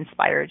Energies and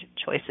Inspired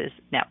Choices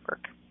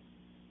Network.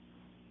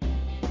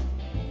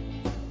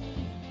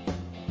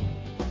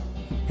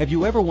 Have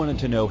you ever wanted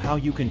to know how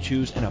you can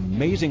choose an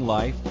amazing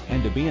life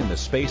and to be in the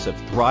space of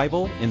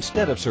thrival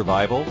instead of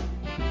survival?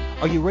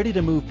 Are you ready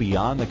to move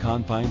beyond the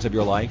confines of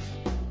your life?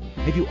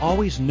 Have you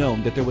always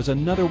known that there was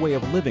another way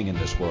of living in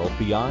this world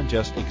beyond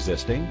just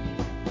existing?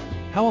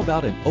 How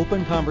about an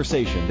open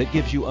conversation that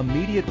gives you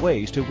immediate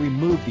ways to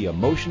remove the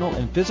emotional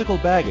and physical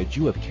baggage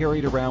you have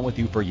carried around with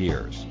you for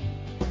years?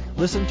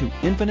 Listen to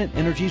Infinite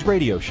Energies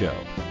Radio Show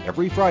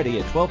every Friday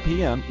at 12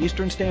 p.m.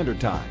 Eastern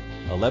Standard Time,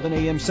 11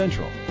 a.m.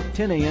 Central,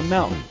 10 a.m.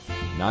 Mountain,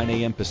 9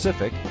 a.m.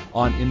 Pacific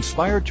on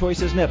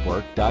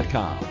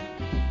InspiredChoicesNetwork.com.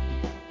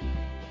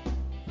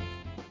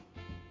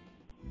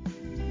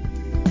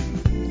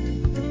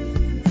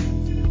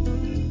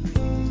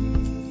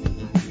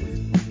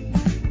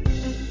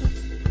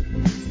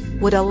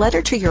 Would a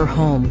letter to your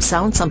home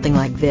sound something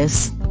like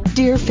this?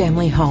 Dear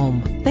Family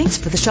Home, thanks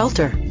for the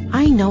shelter.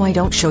 I know I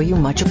don't show you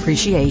much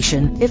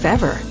appreciation, if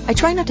ever. I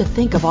try not to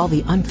think of all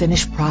the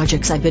unfinished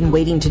projects I've been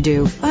waiting to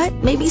do, but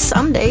maybe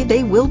someday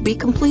they will be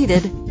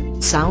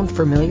completed. Sound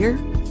familiar?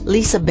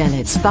 Lisa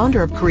Bennett,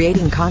 founder of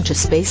Creating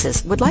Conscious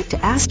Spaces, would like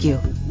to ask you,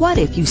 what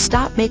if you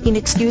stopped making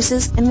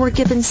excuses and were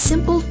given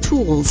simple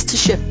tools to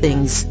shift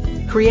things?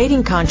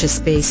 Creating Conscious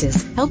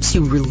Spaces helps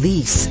you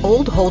release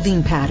old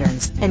holding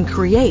patterns and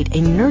create a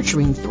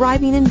nurturing,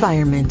 thriving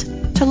environment.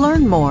 To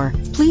learn more,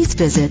 please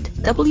visit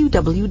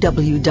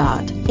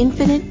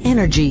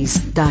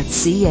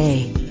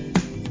www.infiniteenergies.ca.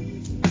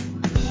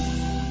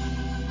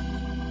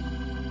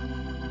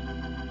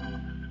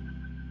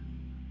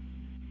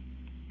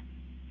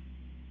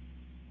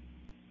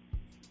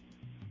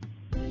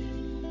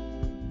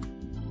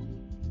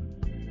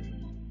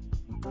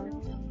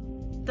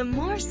 The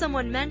more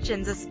someone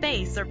mentions a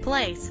space or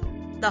place,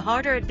 the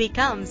harder it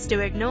becomes to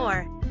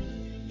ignore.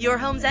 Your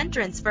home's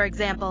entrance, for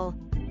example.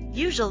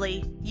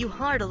 Usually, you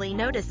hardly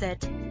notice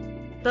it.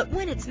 But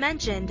when it's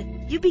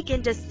mentioned, you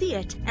begin to see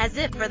it as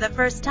if for the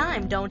first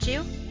time, don't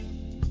you?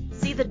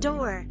 See the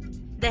door,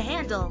 the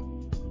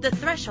handle, the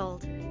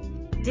threshold.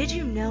 Did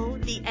you know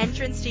the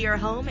entrance to your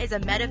home is a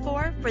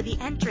metaphor for the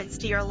entrance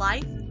to your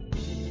life?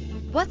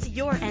 What's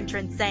your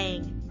entrance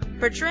saying,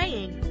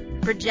 portraying,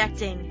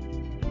 projecting?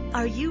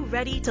 Are you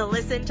ready to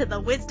listen to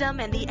the wisdom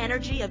and the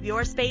energy of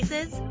your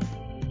spaces?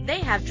 They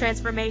have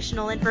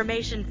transformational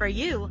information for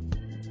you.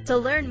 To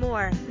learn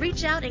more,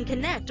 reach out and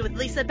connect with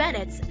Lisa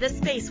Bennett's The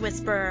Space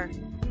Whisperer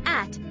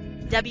at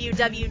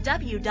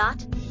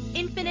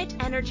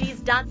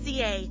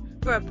www.infiniteenergies.ca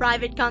for a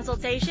private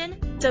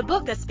consultation, to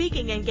book a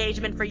speaking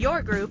engagement for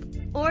your group,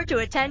 or to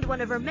attend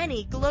one of her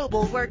many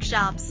global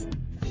workshops.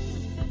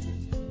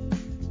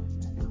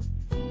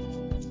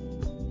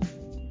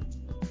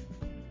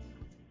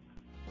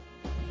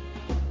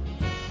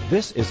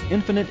 This is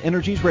Infinite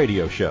Energies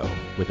Radio Show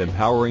with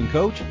empowering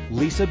coach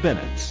Lisa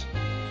Bennett.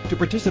 To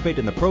participate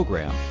in the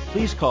program,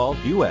 please call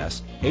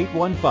U.S.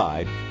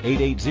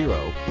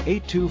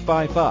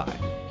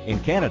 815-880-8255.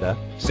 In Canada,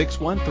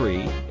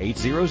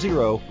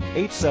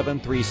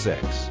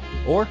 613-800-8736.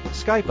 Or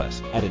Skype us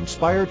at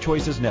Inspired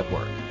Choices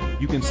Network.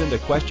 You can send a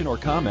question or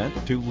comment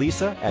to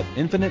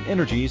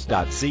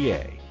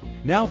lisa@infiniteenergies.ca.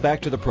 Now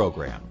back to the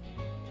program.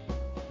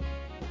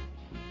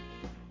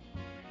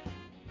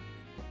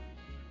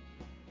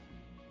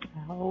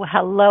 Oh,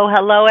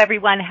 hello,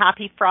 everyone.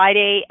 Happy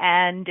Friday.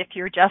 And if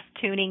you're just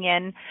tuning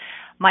in,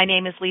 my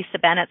name is Lisa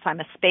Bennett. I'm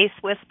a space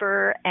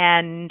whisperer,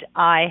 and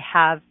I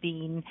have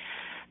been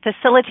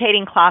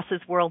facilitating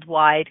classes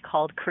worldwide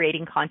called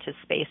Creating Conscious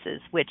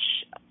Spaces, which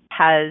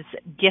has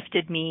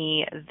gifted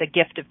me the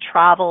gift of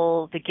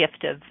travel, the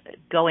gift of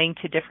going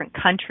to different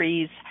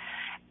countries.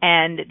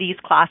 And these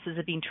classes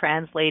have been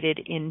translated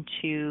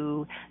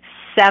into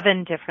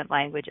 7 different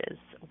languages,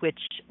 which,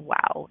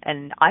 wow.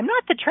 And I'm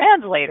not the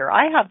translator.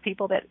 I have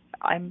people that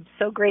I'm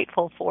so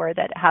grateful for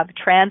that have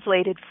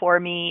translated for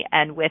me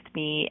and with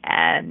me,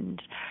 and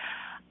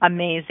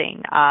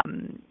amazing.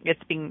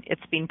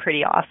 It's been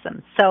pretty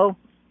awesome. So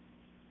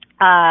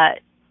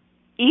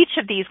each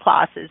of these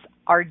classes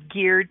are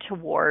geared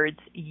towards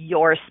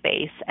your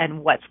space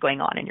and what's going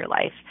on in your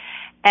life.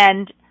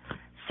 And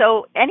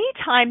so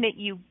anytime that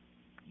you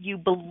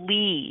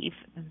believe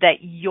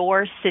that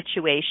your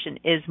situation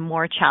is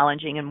more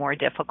challenging and more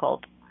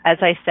difficult, as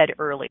I said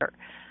earlier,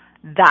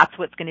 that's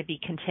what's going to be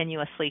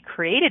continuously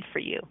created for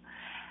you.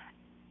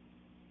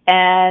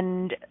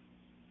 And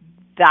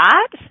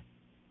that,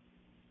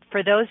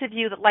 for those of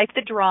you that like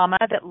the drama,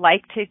 that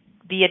like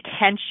the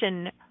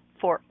attention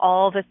for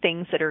all the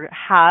things that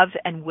have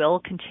and will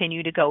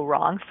continue to go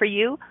wrong for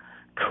you,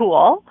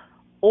 cool.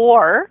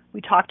 Or we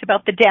talked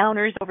about the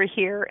downers over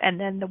here, and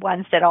then the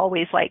ones that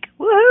always like,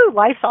 woohoo,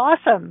 life's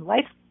awesome,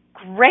 life's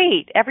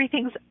great,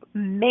 everything's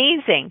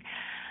amazing.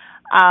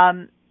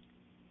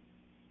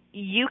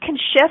 You can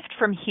shift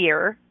from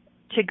here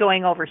to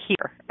going over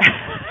here.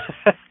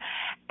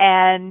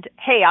 And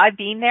hey, I've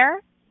been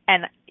there,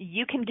 and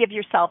you can give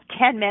yourself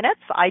 10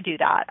 minutes. I do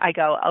that. I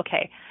go,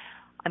 okay,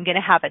 I'm going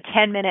to have a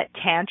 10-minute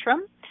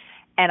tantrum,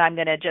 and I'm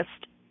going to just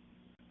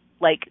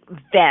like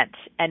vent,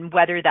 and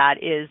whether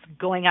that is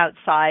going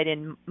outside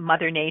in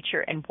Mother Nature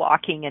and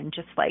walking and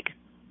just like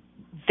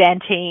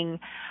venting,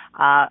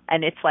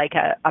 and it's like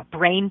a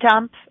brain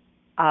dump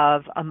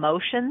of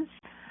emotions.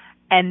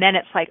 And then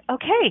it's like,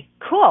 okay,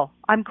 cool,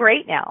 I'm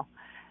great now.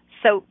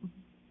 So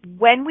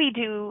when we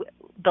do,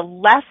 the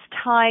less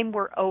time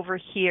we're over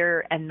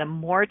here and the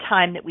more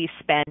time that we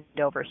spend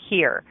over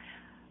here,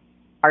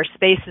 our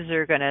spaces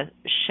are going to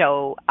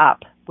show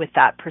up with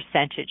that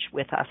percentage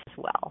with us as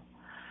well.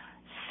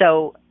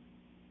 So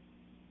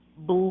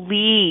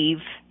believe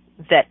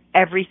that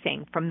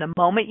everything from the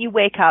moment you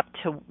wake up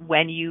to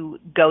when you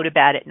go to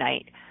bed at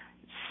night,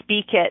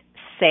 speak it,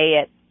 say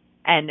it,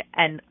 and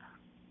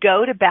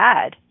go to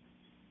bed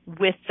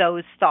with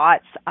those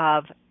thoughts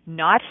of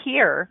not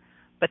here,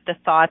 but the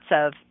thoughts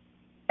of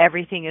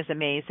everything is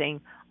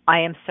amazing.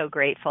 I am so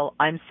grateful.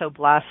 I'm so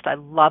blessed. I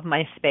love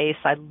my space.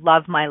 I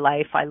love my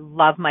life. I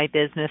love my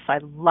business. I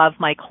love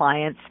my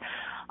clients.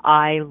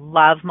 I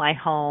love my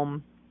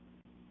home.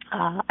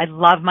 I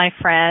love my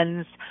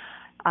friends.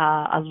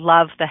 I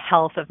love the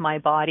health of my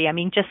body. I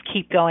mean, just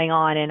keep going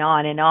on and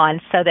on and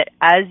on, so that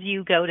as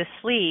you go to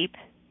sleep,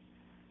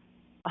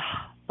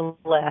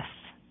 bliss,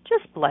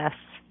 just bliss.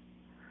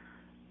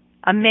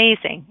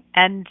 Amazing.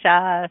 And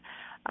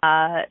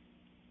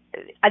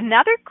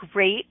another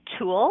great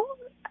tool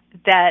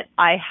that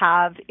I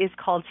have is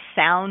called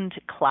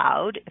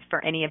SoundCloud,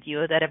 for any of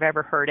you that have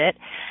ever heard it.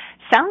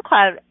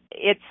 SoundCloud,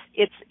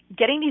 it's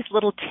getting these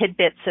little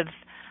tidbits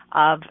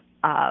of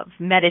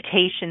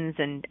meditations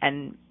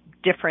and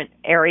different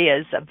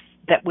areas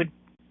that would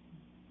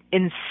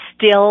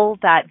instill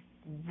that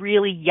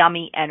really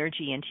yummy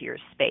energy into your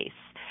space.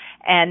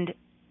 And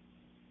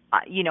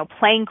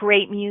playing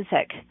great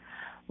music,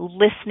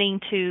 listening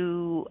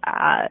to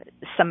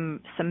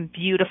some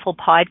beautiful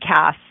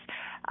podcasts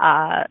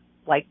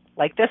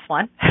like this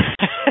one,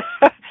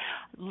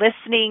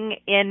 listening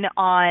in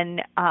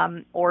on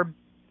or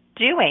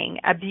doing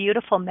a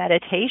beautiful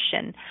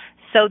meditation,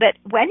 so that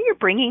when you're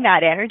bringing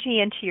that energy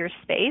into your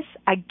space,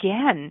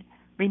 again,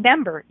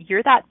 remember,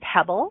 you're that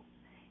pebble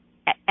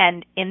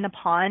and in the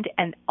pond,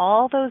 and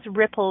all those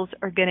ripples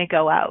are going to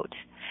go out.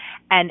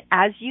 And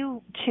as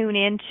you tune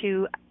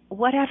into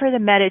whatever the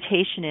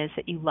meditation is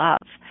that you love,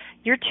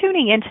 you're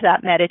tuning into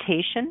that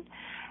meditation,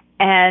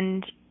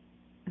 and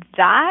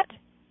that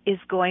is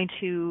going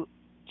to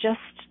just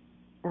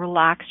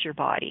relax your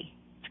body.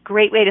 It's a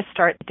great way to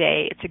start the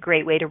day. It's a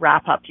great way to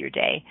wrap up your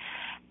day.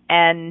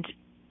 And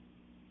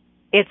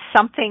it's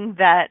something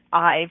that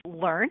I've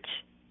learned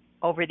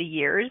over the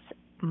years.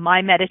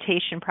 My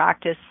meditation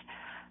practice,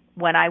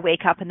 when I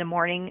wake up in the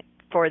morning,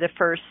 for the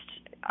first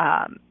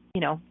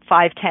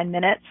 5-10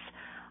 minutes,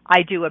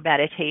 I do a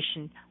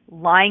meditation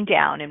lying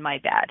down in my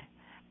bed,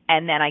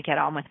 and then I get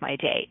on with my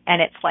day.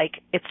 And it's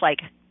like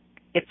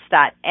It's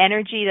that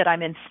energy that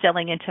I'm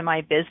instilling into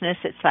my business.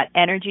 It's that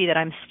energy that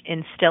I'm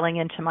instilling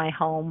into my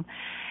home.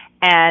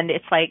 And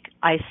it's like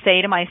I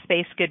say to my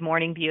space, good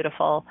morning,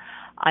 beautiful.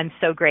 I'm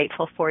so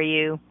grateful for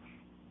you.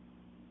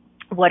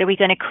 What are we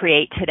going to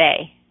create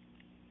today?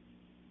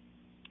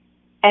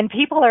 And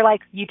people are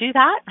like, you do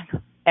that? I go,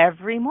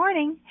 every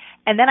morning.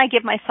 And then I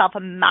give myself a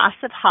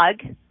massive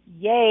hug.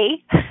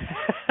 Yay.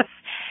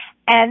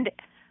 And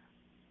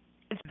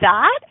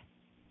that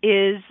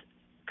is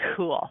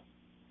cool.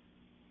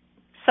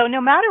 So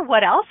no matter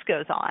what else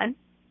goes on,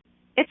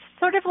 it's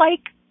sort of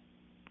like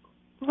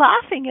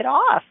laughing it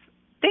off.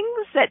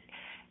 Things that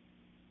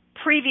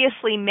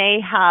previously may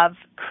have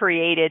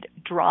created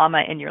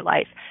drama in your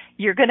life,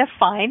 you're going to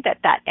find that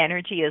that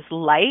energy is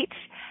light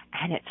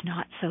and it's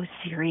not so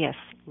serious.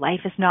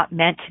 Life is not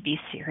meant to be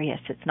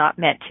serious. It's not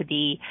meant to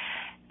be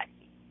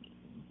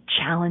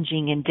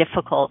challenging and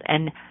difficult.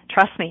 And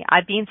trust me,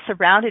 I've been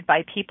surrounded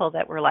by people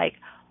that were like,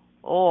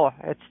 oh,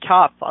 it's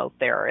tough out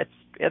there.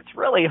 It's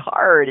really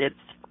hard. It's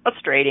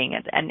frustrating.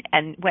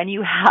 And when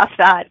you have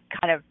that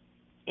kind of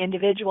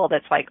individual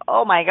that's like,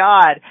 oh my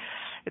God,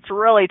 it's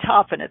really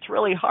tough and it's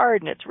really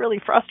hard and it's really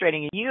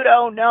frustrating and you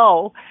don't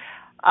know.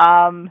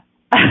 I'm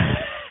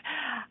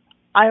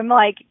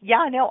like,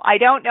 yeah, no, I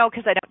don't know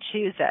because I don't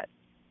choose it.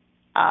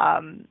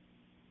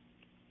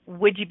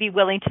 Would you be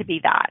willing to be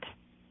that?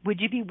 Would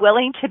you be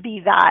willing to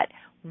be that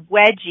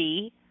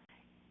wedgie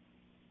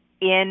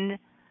in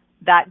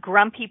that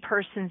grumpy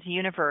person's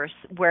universe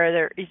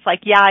where it's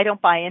like, yeah, I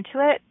don't buy into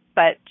it,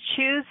 but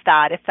choose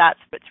that if that's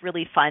what's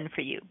really fun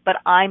for you. But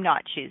I'm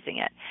not choosing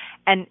it.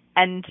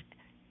 And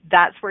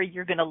that's where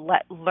you're going to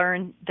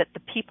learn that the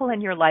people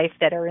in your life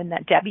that are in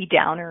that Debbie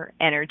Downer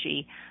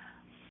energy,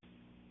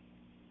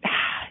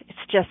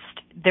 it's just,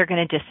 they're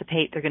going to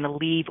dissipate, they're going to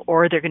leave,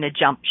 or they're going to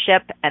jump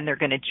ship and they're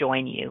going to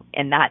join you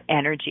in that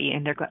energy,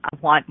 and they're going to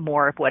want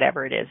more of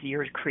whatever it is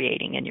you're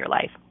creating in your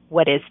life.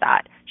 What is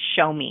that?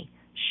 Show me.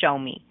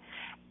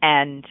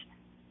 And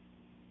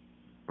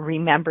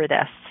remember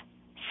this.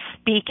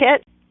 Speak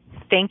it,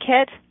 think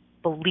it,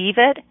 believe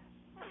it,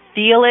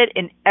 feel it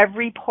in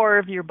every pore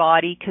of your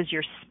body, because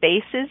your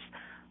spaces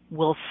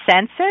will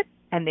sense it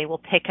and they will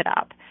pick it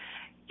up.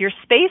 Your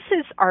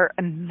spaces are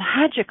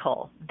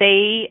magical.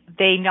 They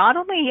not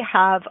only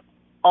have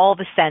all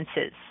the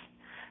senses,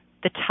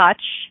 the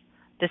touch,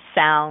 the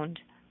sound,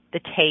 the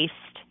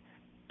taste,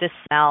 the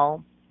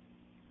smell,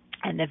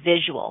 and the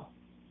visual.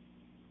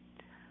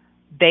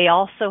 They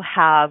also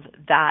have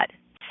that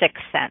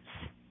sixth sense,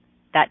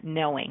 that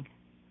knowing.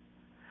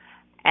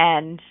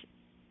 And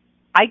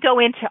I go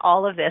into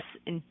all of this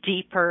in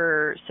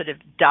deeper sort of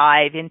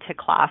dive into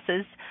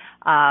classes.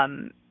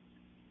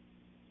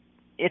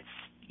 It's,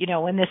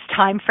 in this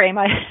time frame,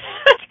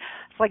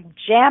 it's like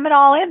jam it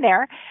all in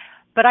there.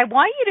 But I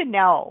want you to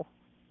know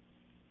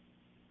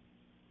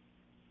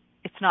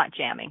it's not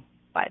jamming,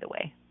 by the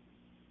way.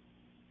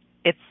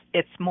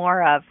 It's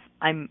more of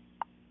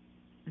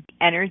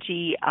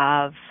energy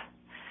of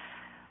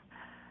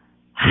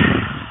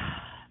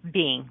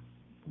being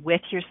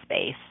with your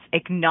space,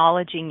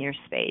 acknowledging your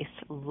space,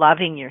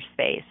 loving your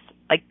space,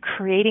 like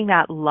creating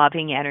that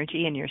loving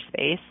energy in your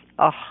space.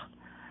 Oh,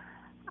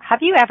 have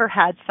you ever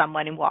had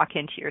someone walk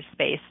into your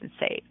space and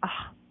say,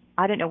 oh,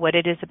 I don't know what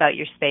it is about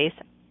your space,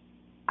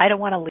 I don't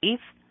want to leave?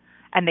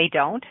 And they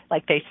don't.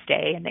 Like they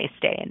stay and they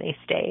stay and they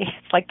stay.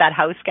 It's like that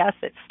house guest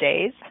that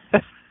stays.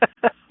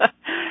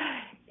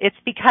 It's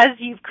because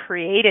you've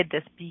created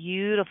this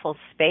beautiful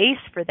space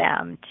for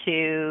them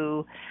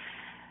to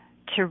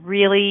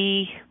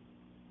really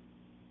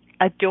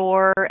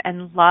adore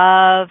and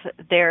love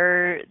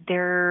their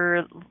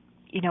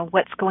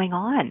what's going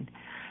on.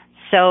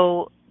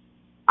 So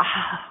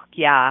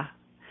yeah,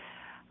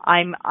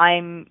 I'm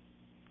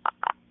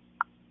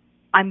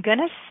going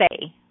to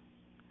say,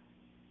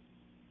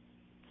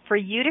 for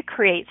you to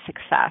create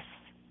success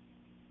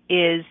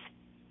is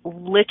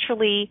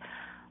literally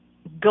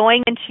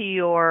going into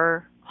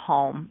your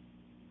home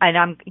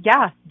and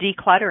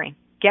decluttering.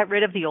 Get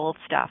rid of the old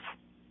stuff.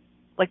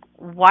 Like,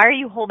 why are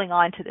you holding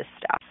on to this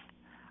stuff?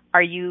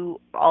 Are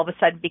you all of a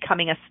sudden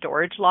becoming a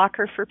storage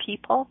locker for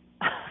people?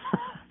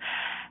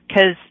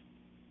 Because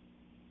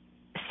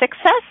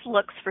success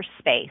looks for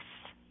space.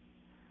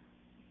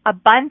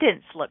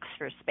 Abundance looks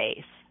for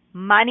space.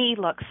 Money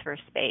looks for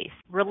space.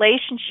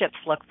 Relationships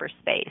look for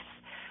space.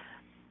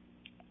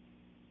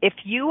 If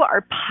you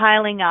are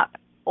piling up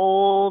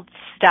old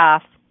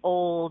stuff,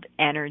 old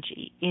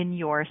energy in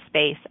your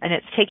space, and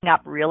it's taking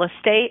up real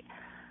estate,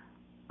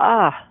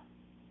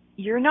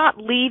 you're not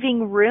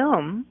leaving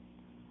room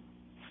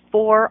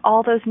for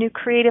all those new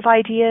creative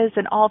ideas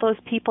and all those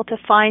people to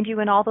find you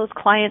and all those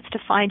clients to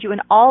find you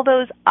and all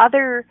those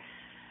other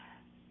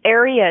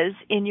areas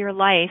in your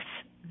life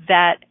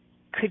that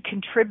could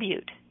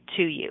contribute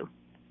to you.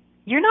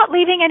 You're not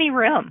leaving any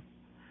room.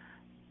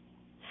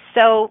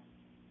 So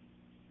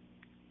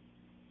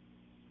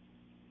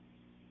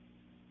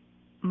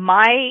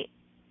my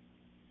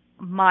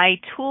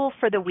tool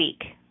for the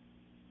week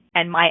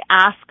and my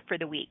ask for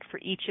the week for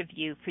each of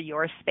you, for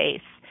your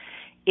space,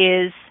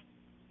 is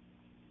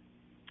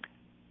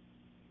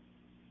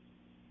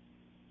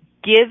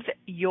Give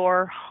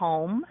your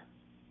home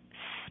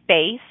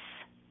space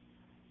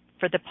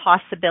for the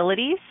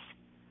possibilities,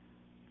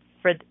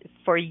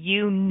 for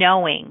you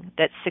knowing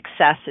that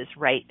success is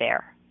right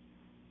there.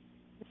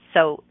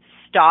 So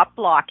stop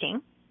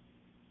blocking,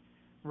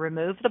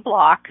 remove the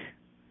block,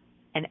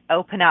 and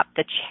open up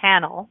the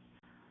channel,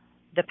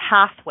 the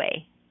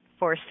pathway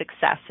for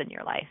success in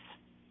your life.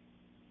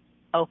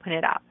 Open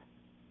it up.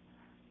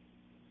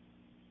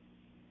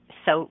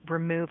 So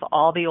remove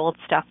all the old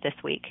stuff this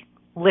week.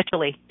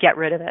 Literally, get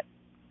rid of it.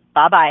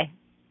 Bye-bye.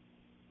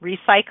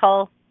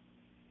 Recycle,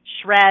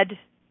 shred,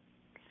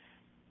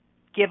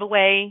 give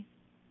away,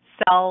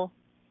 sell.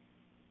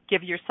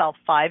 Give yourself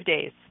 5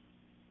 days.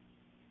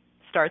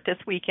 Start this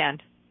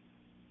weekend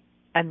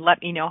and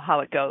let me know how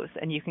it goes.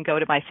 And you can go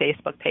to my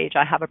Facebook page.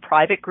 I have a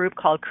private group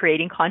called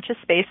Creating Conscious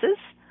Spaces.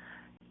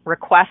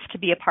 Request to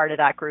be a part of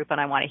that group,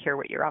 and I want to hear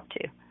what you're up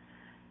to.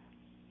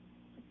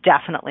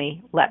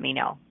 Definitely let me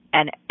know.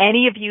 And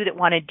any of you that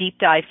want to deep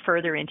dive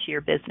further into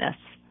your business,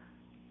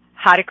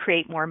 how to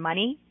create more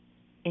money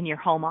in your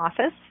home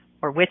office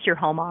or with your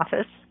home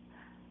office,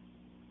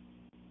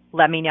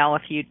 let me know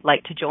if you'd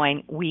like to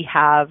join. We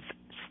have,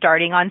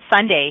 starting on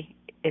Sunday,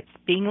 it's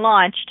being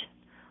launched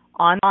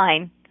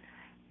online,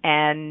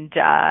 and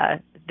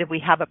that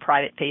we have a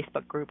private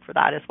Facebook group for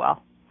that as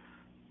well.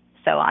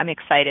 So I'm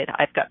excited.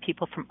 I've got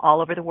people from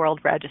all over the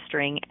world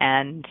registering,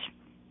 and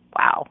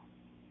wow,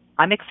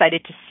 I'm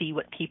excited to see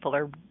what people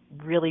are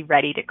really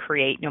ready to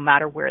create no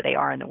matter where they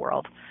are in the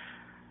world.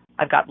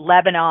 I've got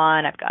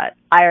Lebanon, I've got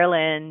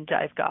Ireland,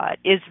 I've got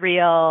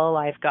Israel,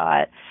 I've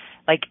got,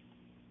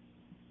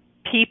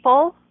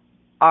 people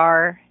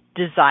are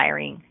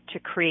desiring to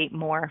create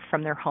more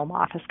from their home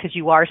office because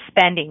you are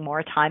spending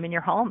more time in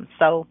your home.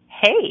 So,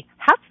 hey,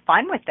 have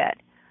fun with it.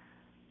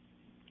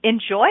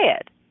 Enjoy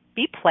it.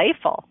 Be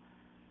playful.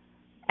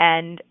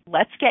 And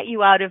let's get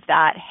you out of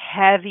that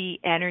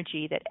heavy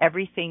energy that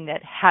everything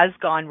that has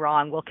gone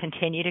wrong will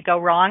continue to go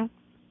wrong.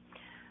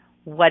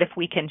 What if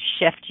we can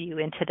shift you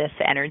into this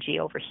energy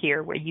over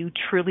here where you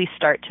truly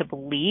start to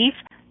believe,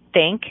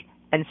 think,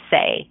 and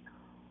say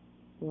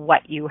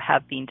what you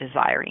have been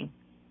desiring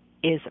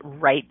is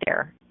right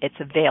there. It's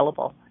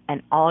available.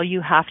 And all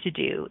you have to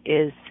do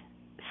is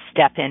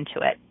step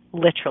into it.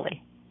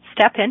 Literally,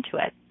 step into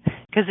it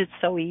because it's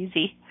so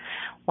easy.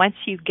 Once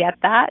you get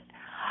that,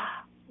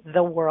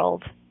 the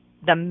world,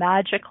 the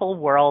magical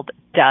world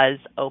does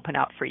open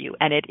up for you.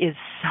 And it is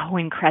so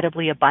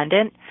incredibly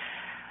abundant.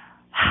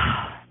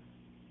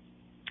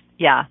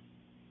 Yeah.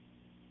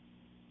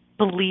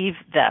 Believe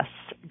this,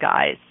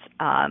 guys.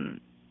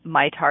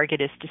 My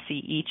target is to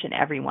see each and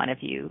every one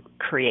of you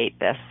create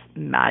this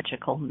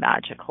magical,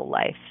 magical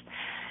life.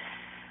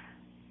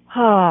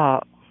 Oh,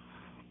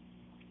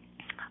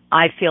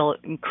 I feel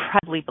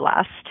incredibly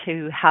blessed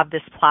to have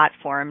this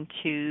platform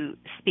to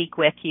speak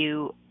with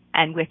you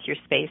and with your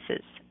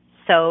spaces.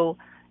 So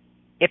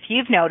if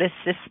you've noticed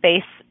this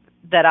space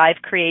that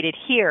I've created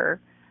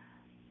here,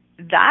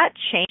 that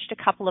changed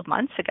a couple of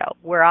months ago,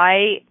 where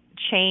I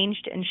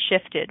changed and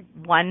shifted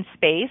one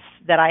space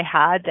that I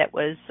had that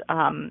was,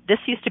 this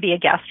used to be a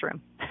guest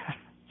room.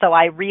 So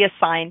I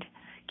reassigned,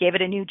 gave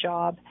it a new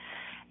job,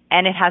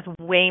 and it has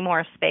way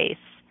more space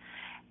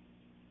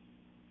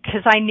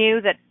because I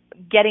knew that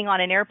getting on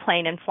an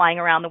airplane and flying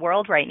around the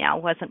world right now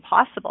wasn't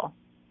possible.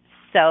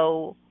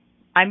 So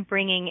I'm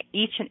bringing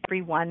each and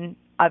every one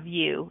of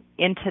you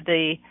into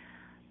the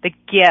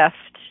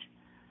gift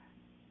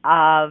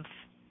of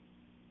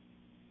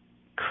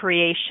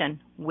creation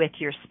with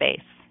your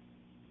space.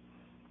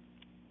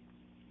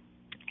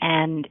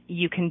 And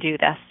you can do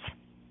this.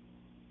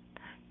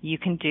 You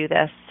can do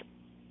this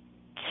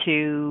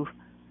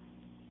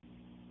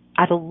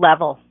at a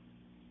level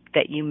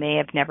that you may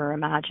have never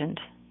imagined.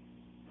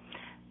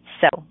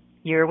 So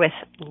you're with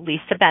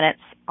Lisa Bennett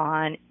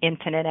on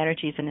Infinite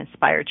Energies and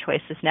Inspired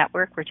Choices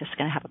Network. We're just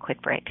going to have a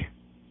quick break.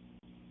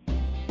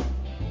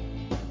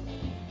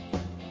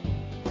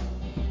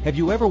 Have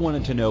you ever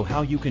wanted to know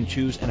how you can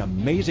choose an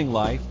amazing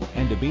life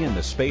and to be in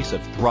the space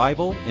of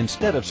thrival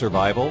instead of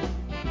survival?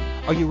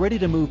 Are you ready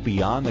to move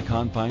beyond the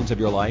confines of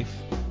your life?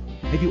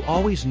 Have you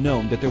always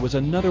known that there was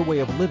another way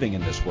of living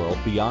in this world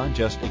beyond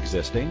just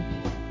existing?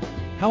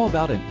 How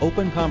about an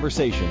open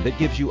conversation that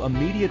gives you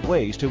immediate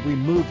ways to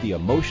remove the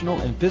emotional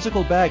and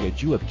physical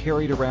baggage you have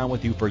carried around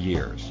with you for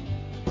years?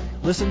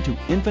 Listen to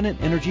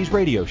Infinite Energies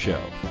Radio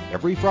Show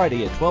every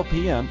Friday at 12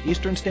 p.m.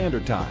 Eastern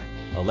Standard Time,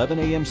 11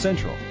 a.m.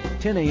 Central,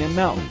 10 a.m.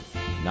 Mountain,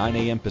 9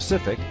 a.m.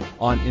 Pacific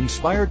on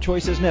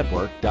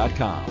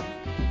InspiredChoicesNetwork.com.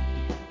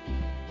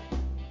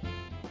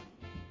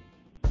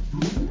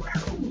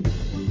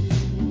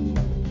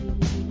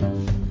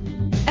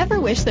 Ever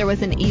wish there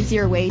was an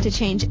easier way to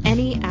change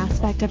any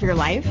aspect of your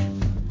life?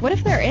 What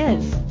if there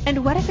is?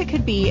 And what if it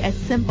could be as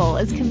simple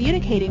as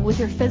communicating with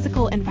your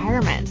physical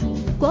environment?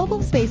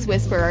 Global Space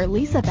Whisperer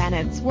Lisa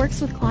Bennett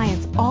works with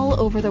clients all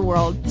over the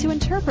world to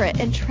interpret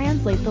and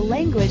translate the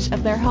language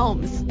of their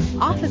homes,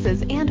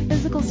 offices, and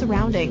physical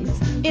surroundings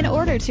in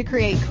order to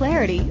create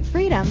clarity,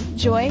 freedom,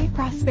 joy,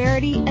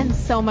 prosperity, and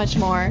so much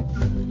more.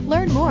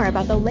 Learn more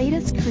about the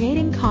latest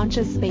Creating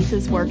Conscious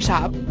Spaces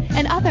workshop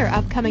and other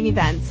upcoming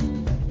events.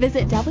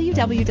 Visit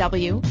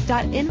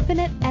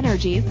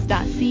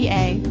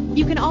www.infiniteenergies.ca.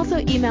 You can also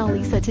email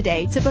Lisa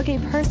today to book a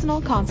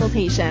personal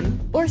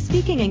consultation or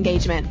speaking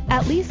engagement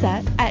at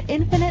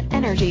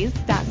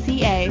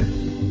lisa@infiniteenergies.ca.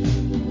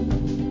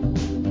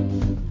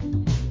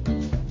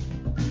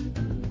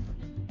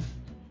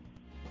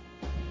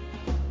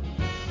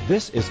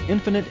 This is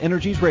Infinite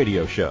Energies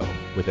Radio Show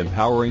with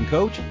empowering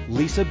coach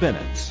Lisa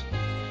Bennett.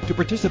 To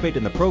participate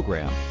in the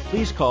program,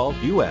 please call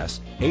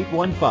U.S.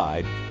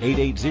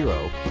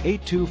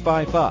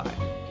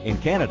 815-880-8255. In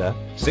Canada,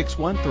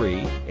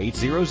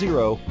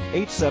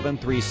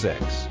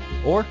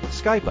 613-800-8736. Or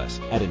Skype us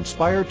at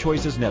Inspired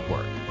Choices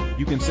Network.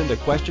 You can send a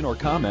question or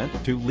comment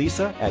to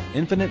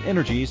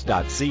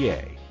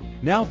lisa@infiniteenergies.ca.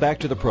 Now back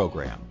to the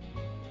program.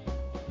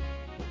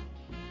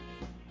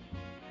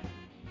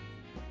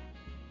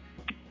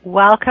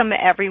 Welcome,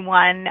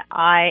 everyone.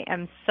 I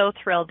am so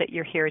thrilled that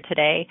you're here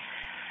today.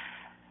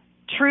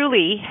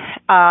 Truly,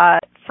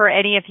 for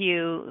any of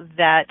you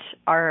that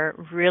are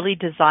really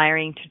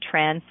desiring to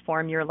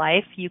transform your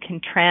life, you can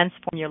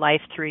transform your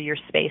life through your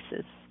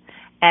spaces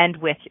and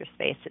with your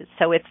spaces.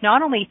 So it's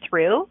not only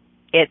through,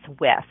 it's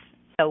with.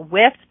 So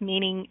with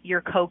meaning you're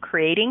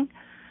co-creating,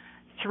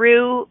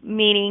 through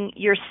meaning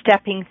you're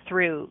stepping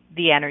through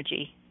the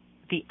energy,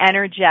 the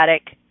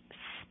energetic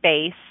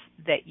space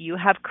that you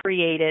have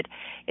created.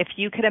 If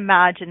you could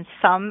imagine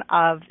some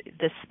of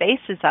the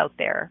spaces out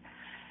there,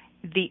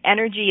 the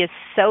energy is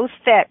so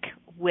thick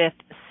with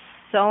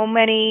so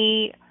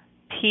many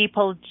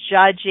people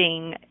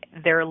judging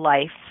their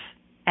life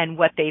and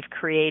what they've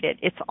created.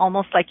 It's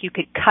almost like you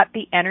could cut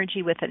the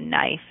energy with a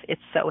knife.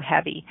 It's so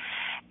heavy.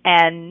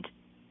 And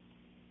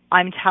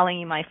I'm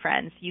telling you, my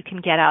friends, you can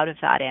get out of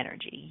that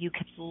energy. You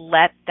could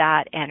let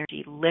that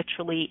energy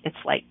literally,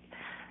 it's like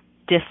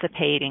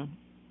dissipating.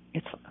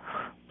 It's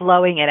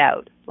blowing it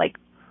out, like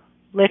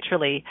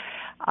literally,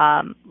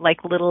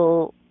 like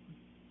little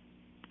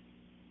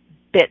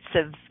bits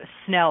of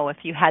snow.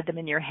 If you had them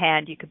in your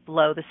hand, you could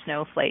blow the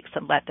snowflakes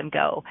and let them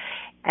go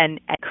and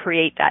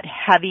create that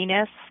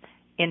heaviness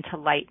into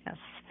lightness.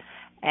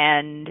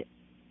 And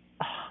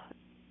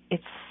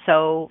it's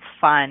so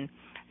fun.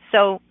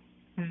 So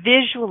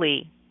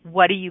visually,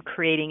 what are you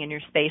creating in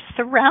your space?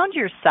 Surround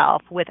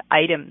yourself with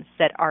items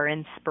that are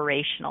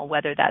inspirational,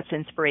 whether that's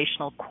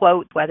inspirational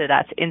quotes, whether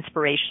that's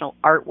inspirational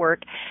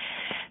artwork.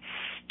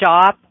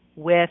 Stop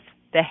with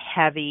the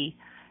heavy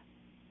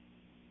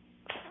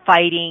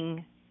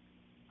fighting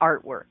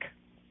artwork.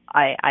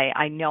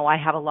 I know I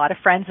have a lot of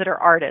friends that are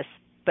artists,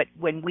 but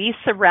when we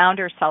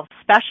surround ourselves,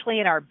 especially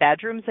in our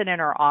bedrooms and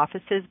in our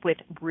offices, with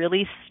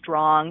really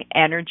strong,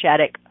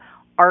 energetic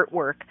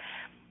artwork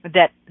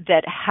that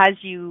has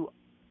you,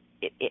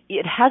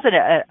 it has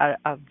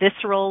a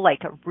visceral,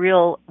 like a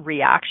real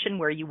reaction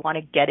where you want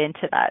to get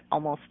into that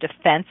almost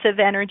defensive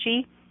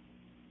energy.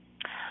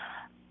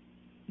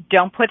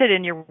 Don't put it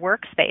in your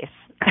workspace.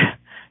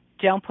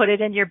 Don't put it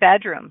in your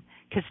bedroom,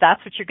 because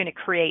that's what you're going to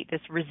create,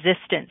 this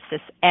resistance,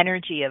 this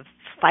energy of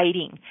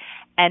fighting,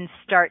 and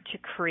start to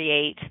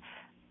create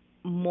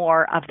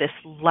more of this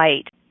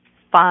light,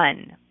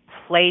 fun,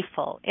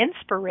 playful,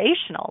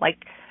 inspirational.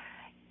 Like,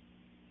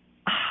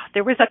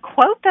 there was a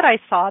quote that I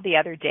saw the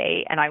other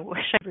day, and I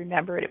wish I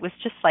remembered. It was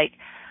just like,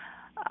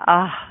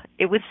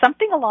 it was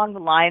something along the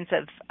lines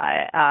of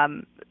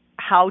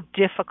how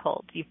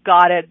difficult you've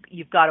got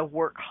to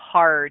work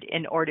hard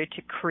in order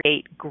to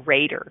create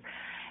greater,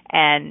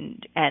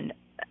 and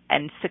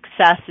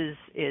success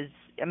is.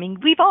 I mean,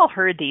 we've all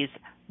heard these,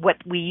 what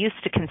we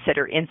used to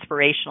consider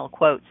inspirational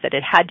quotes, that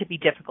it had to be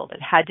difficult,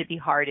 it had to be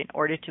hard in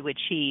order to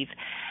achieve.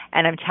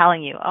 And I'm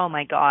telling you, oh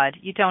my God,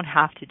 you don't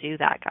have to do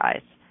that,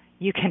 guys.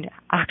 You can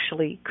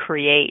actually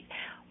create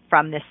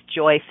from this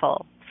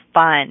joyful,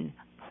 fun,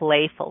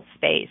 playful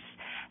space.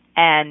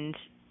 And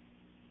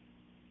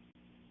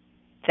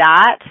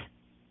that,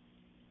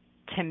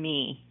 to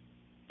me,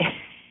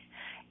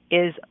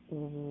 is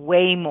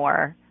way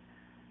more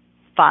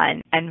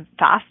fun and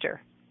faster.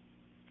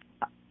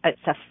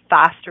 It's a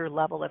faster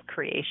level of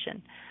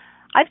creation.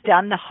 I've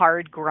done the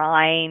hard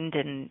grind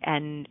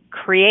and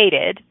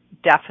created,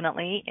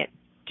 definitely,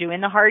 doing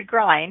the hard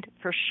grind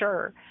for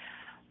sure.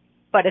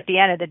 But at the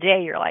end of the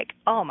day, you're like,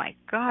 oh my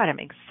God, I'm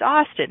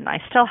exhausted and I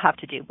still have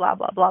to do blah,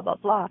 blah, blah, blah,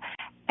 blah.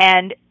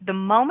 And the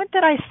moment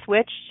that I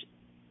switched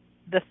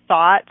the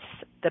thoughts,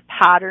 the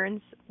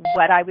patterns,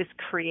 what I was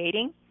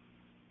creating,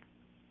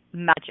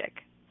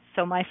 magic.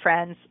 So my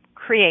friends,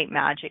 create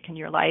magic in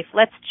your life.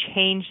 Let's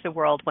change the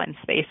world one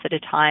space at a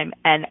time.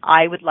 And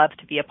I would love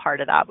to be a part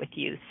of that with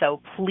you.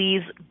 So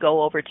please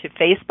go over to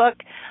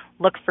Facebook,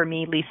 look for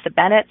me, Lisa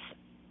Bennett,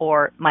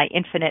 or my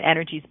Infinite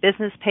Energies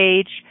business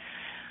page,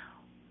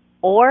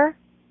 or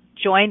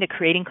join the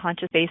Creating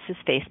Conscious Spaces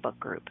Facebook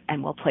group,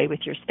 and we'll play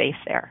with your space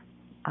there.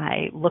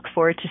 I look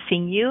forward to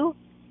seeing you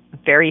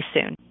very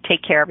soon.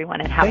 Take care,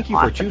 everyone, and have an awesome day.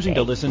 Thank you for choosing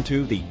to listen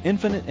to the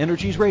Infinite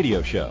Energies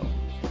Radio Show.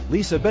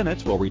 Lisa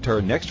Bennett will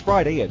return next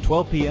Friday at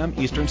 12 p.m.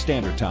 Eastern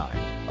Standard Time,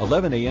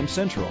 11 a.m.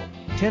 Central,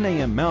 10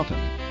 a.m.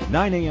 Mountain,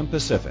 9 a.m.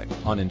 Pacific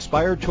on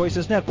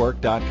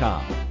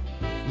InspiredChoicesNetwork.com.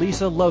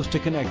 Lisa loves to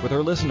connect with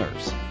her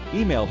listeners.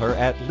 Email her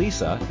at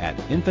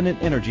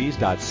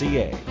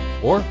lisa@infiniteenergies.ca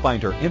or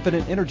find her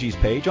Infinite Energies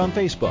page on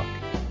Facebook.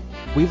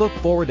 We look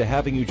forward to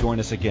having you join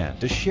us again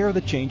to share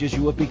the changes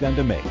you have begun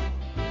to make.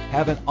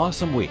 Have an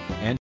awesome week and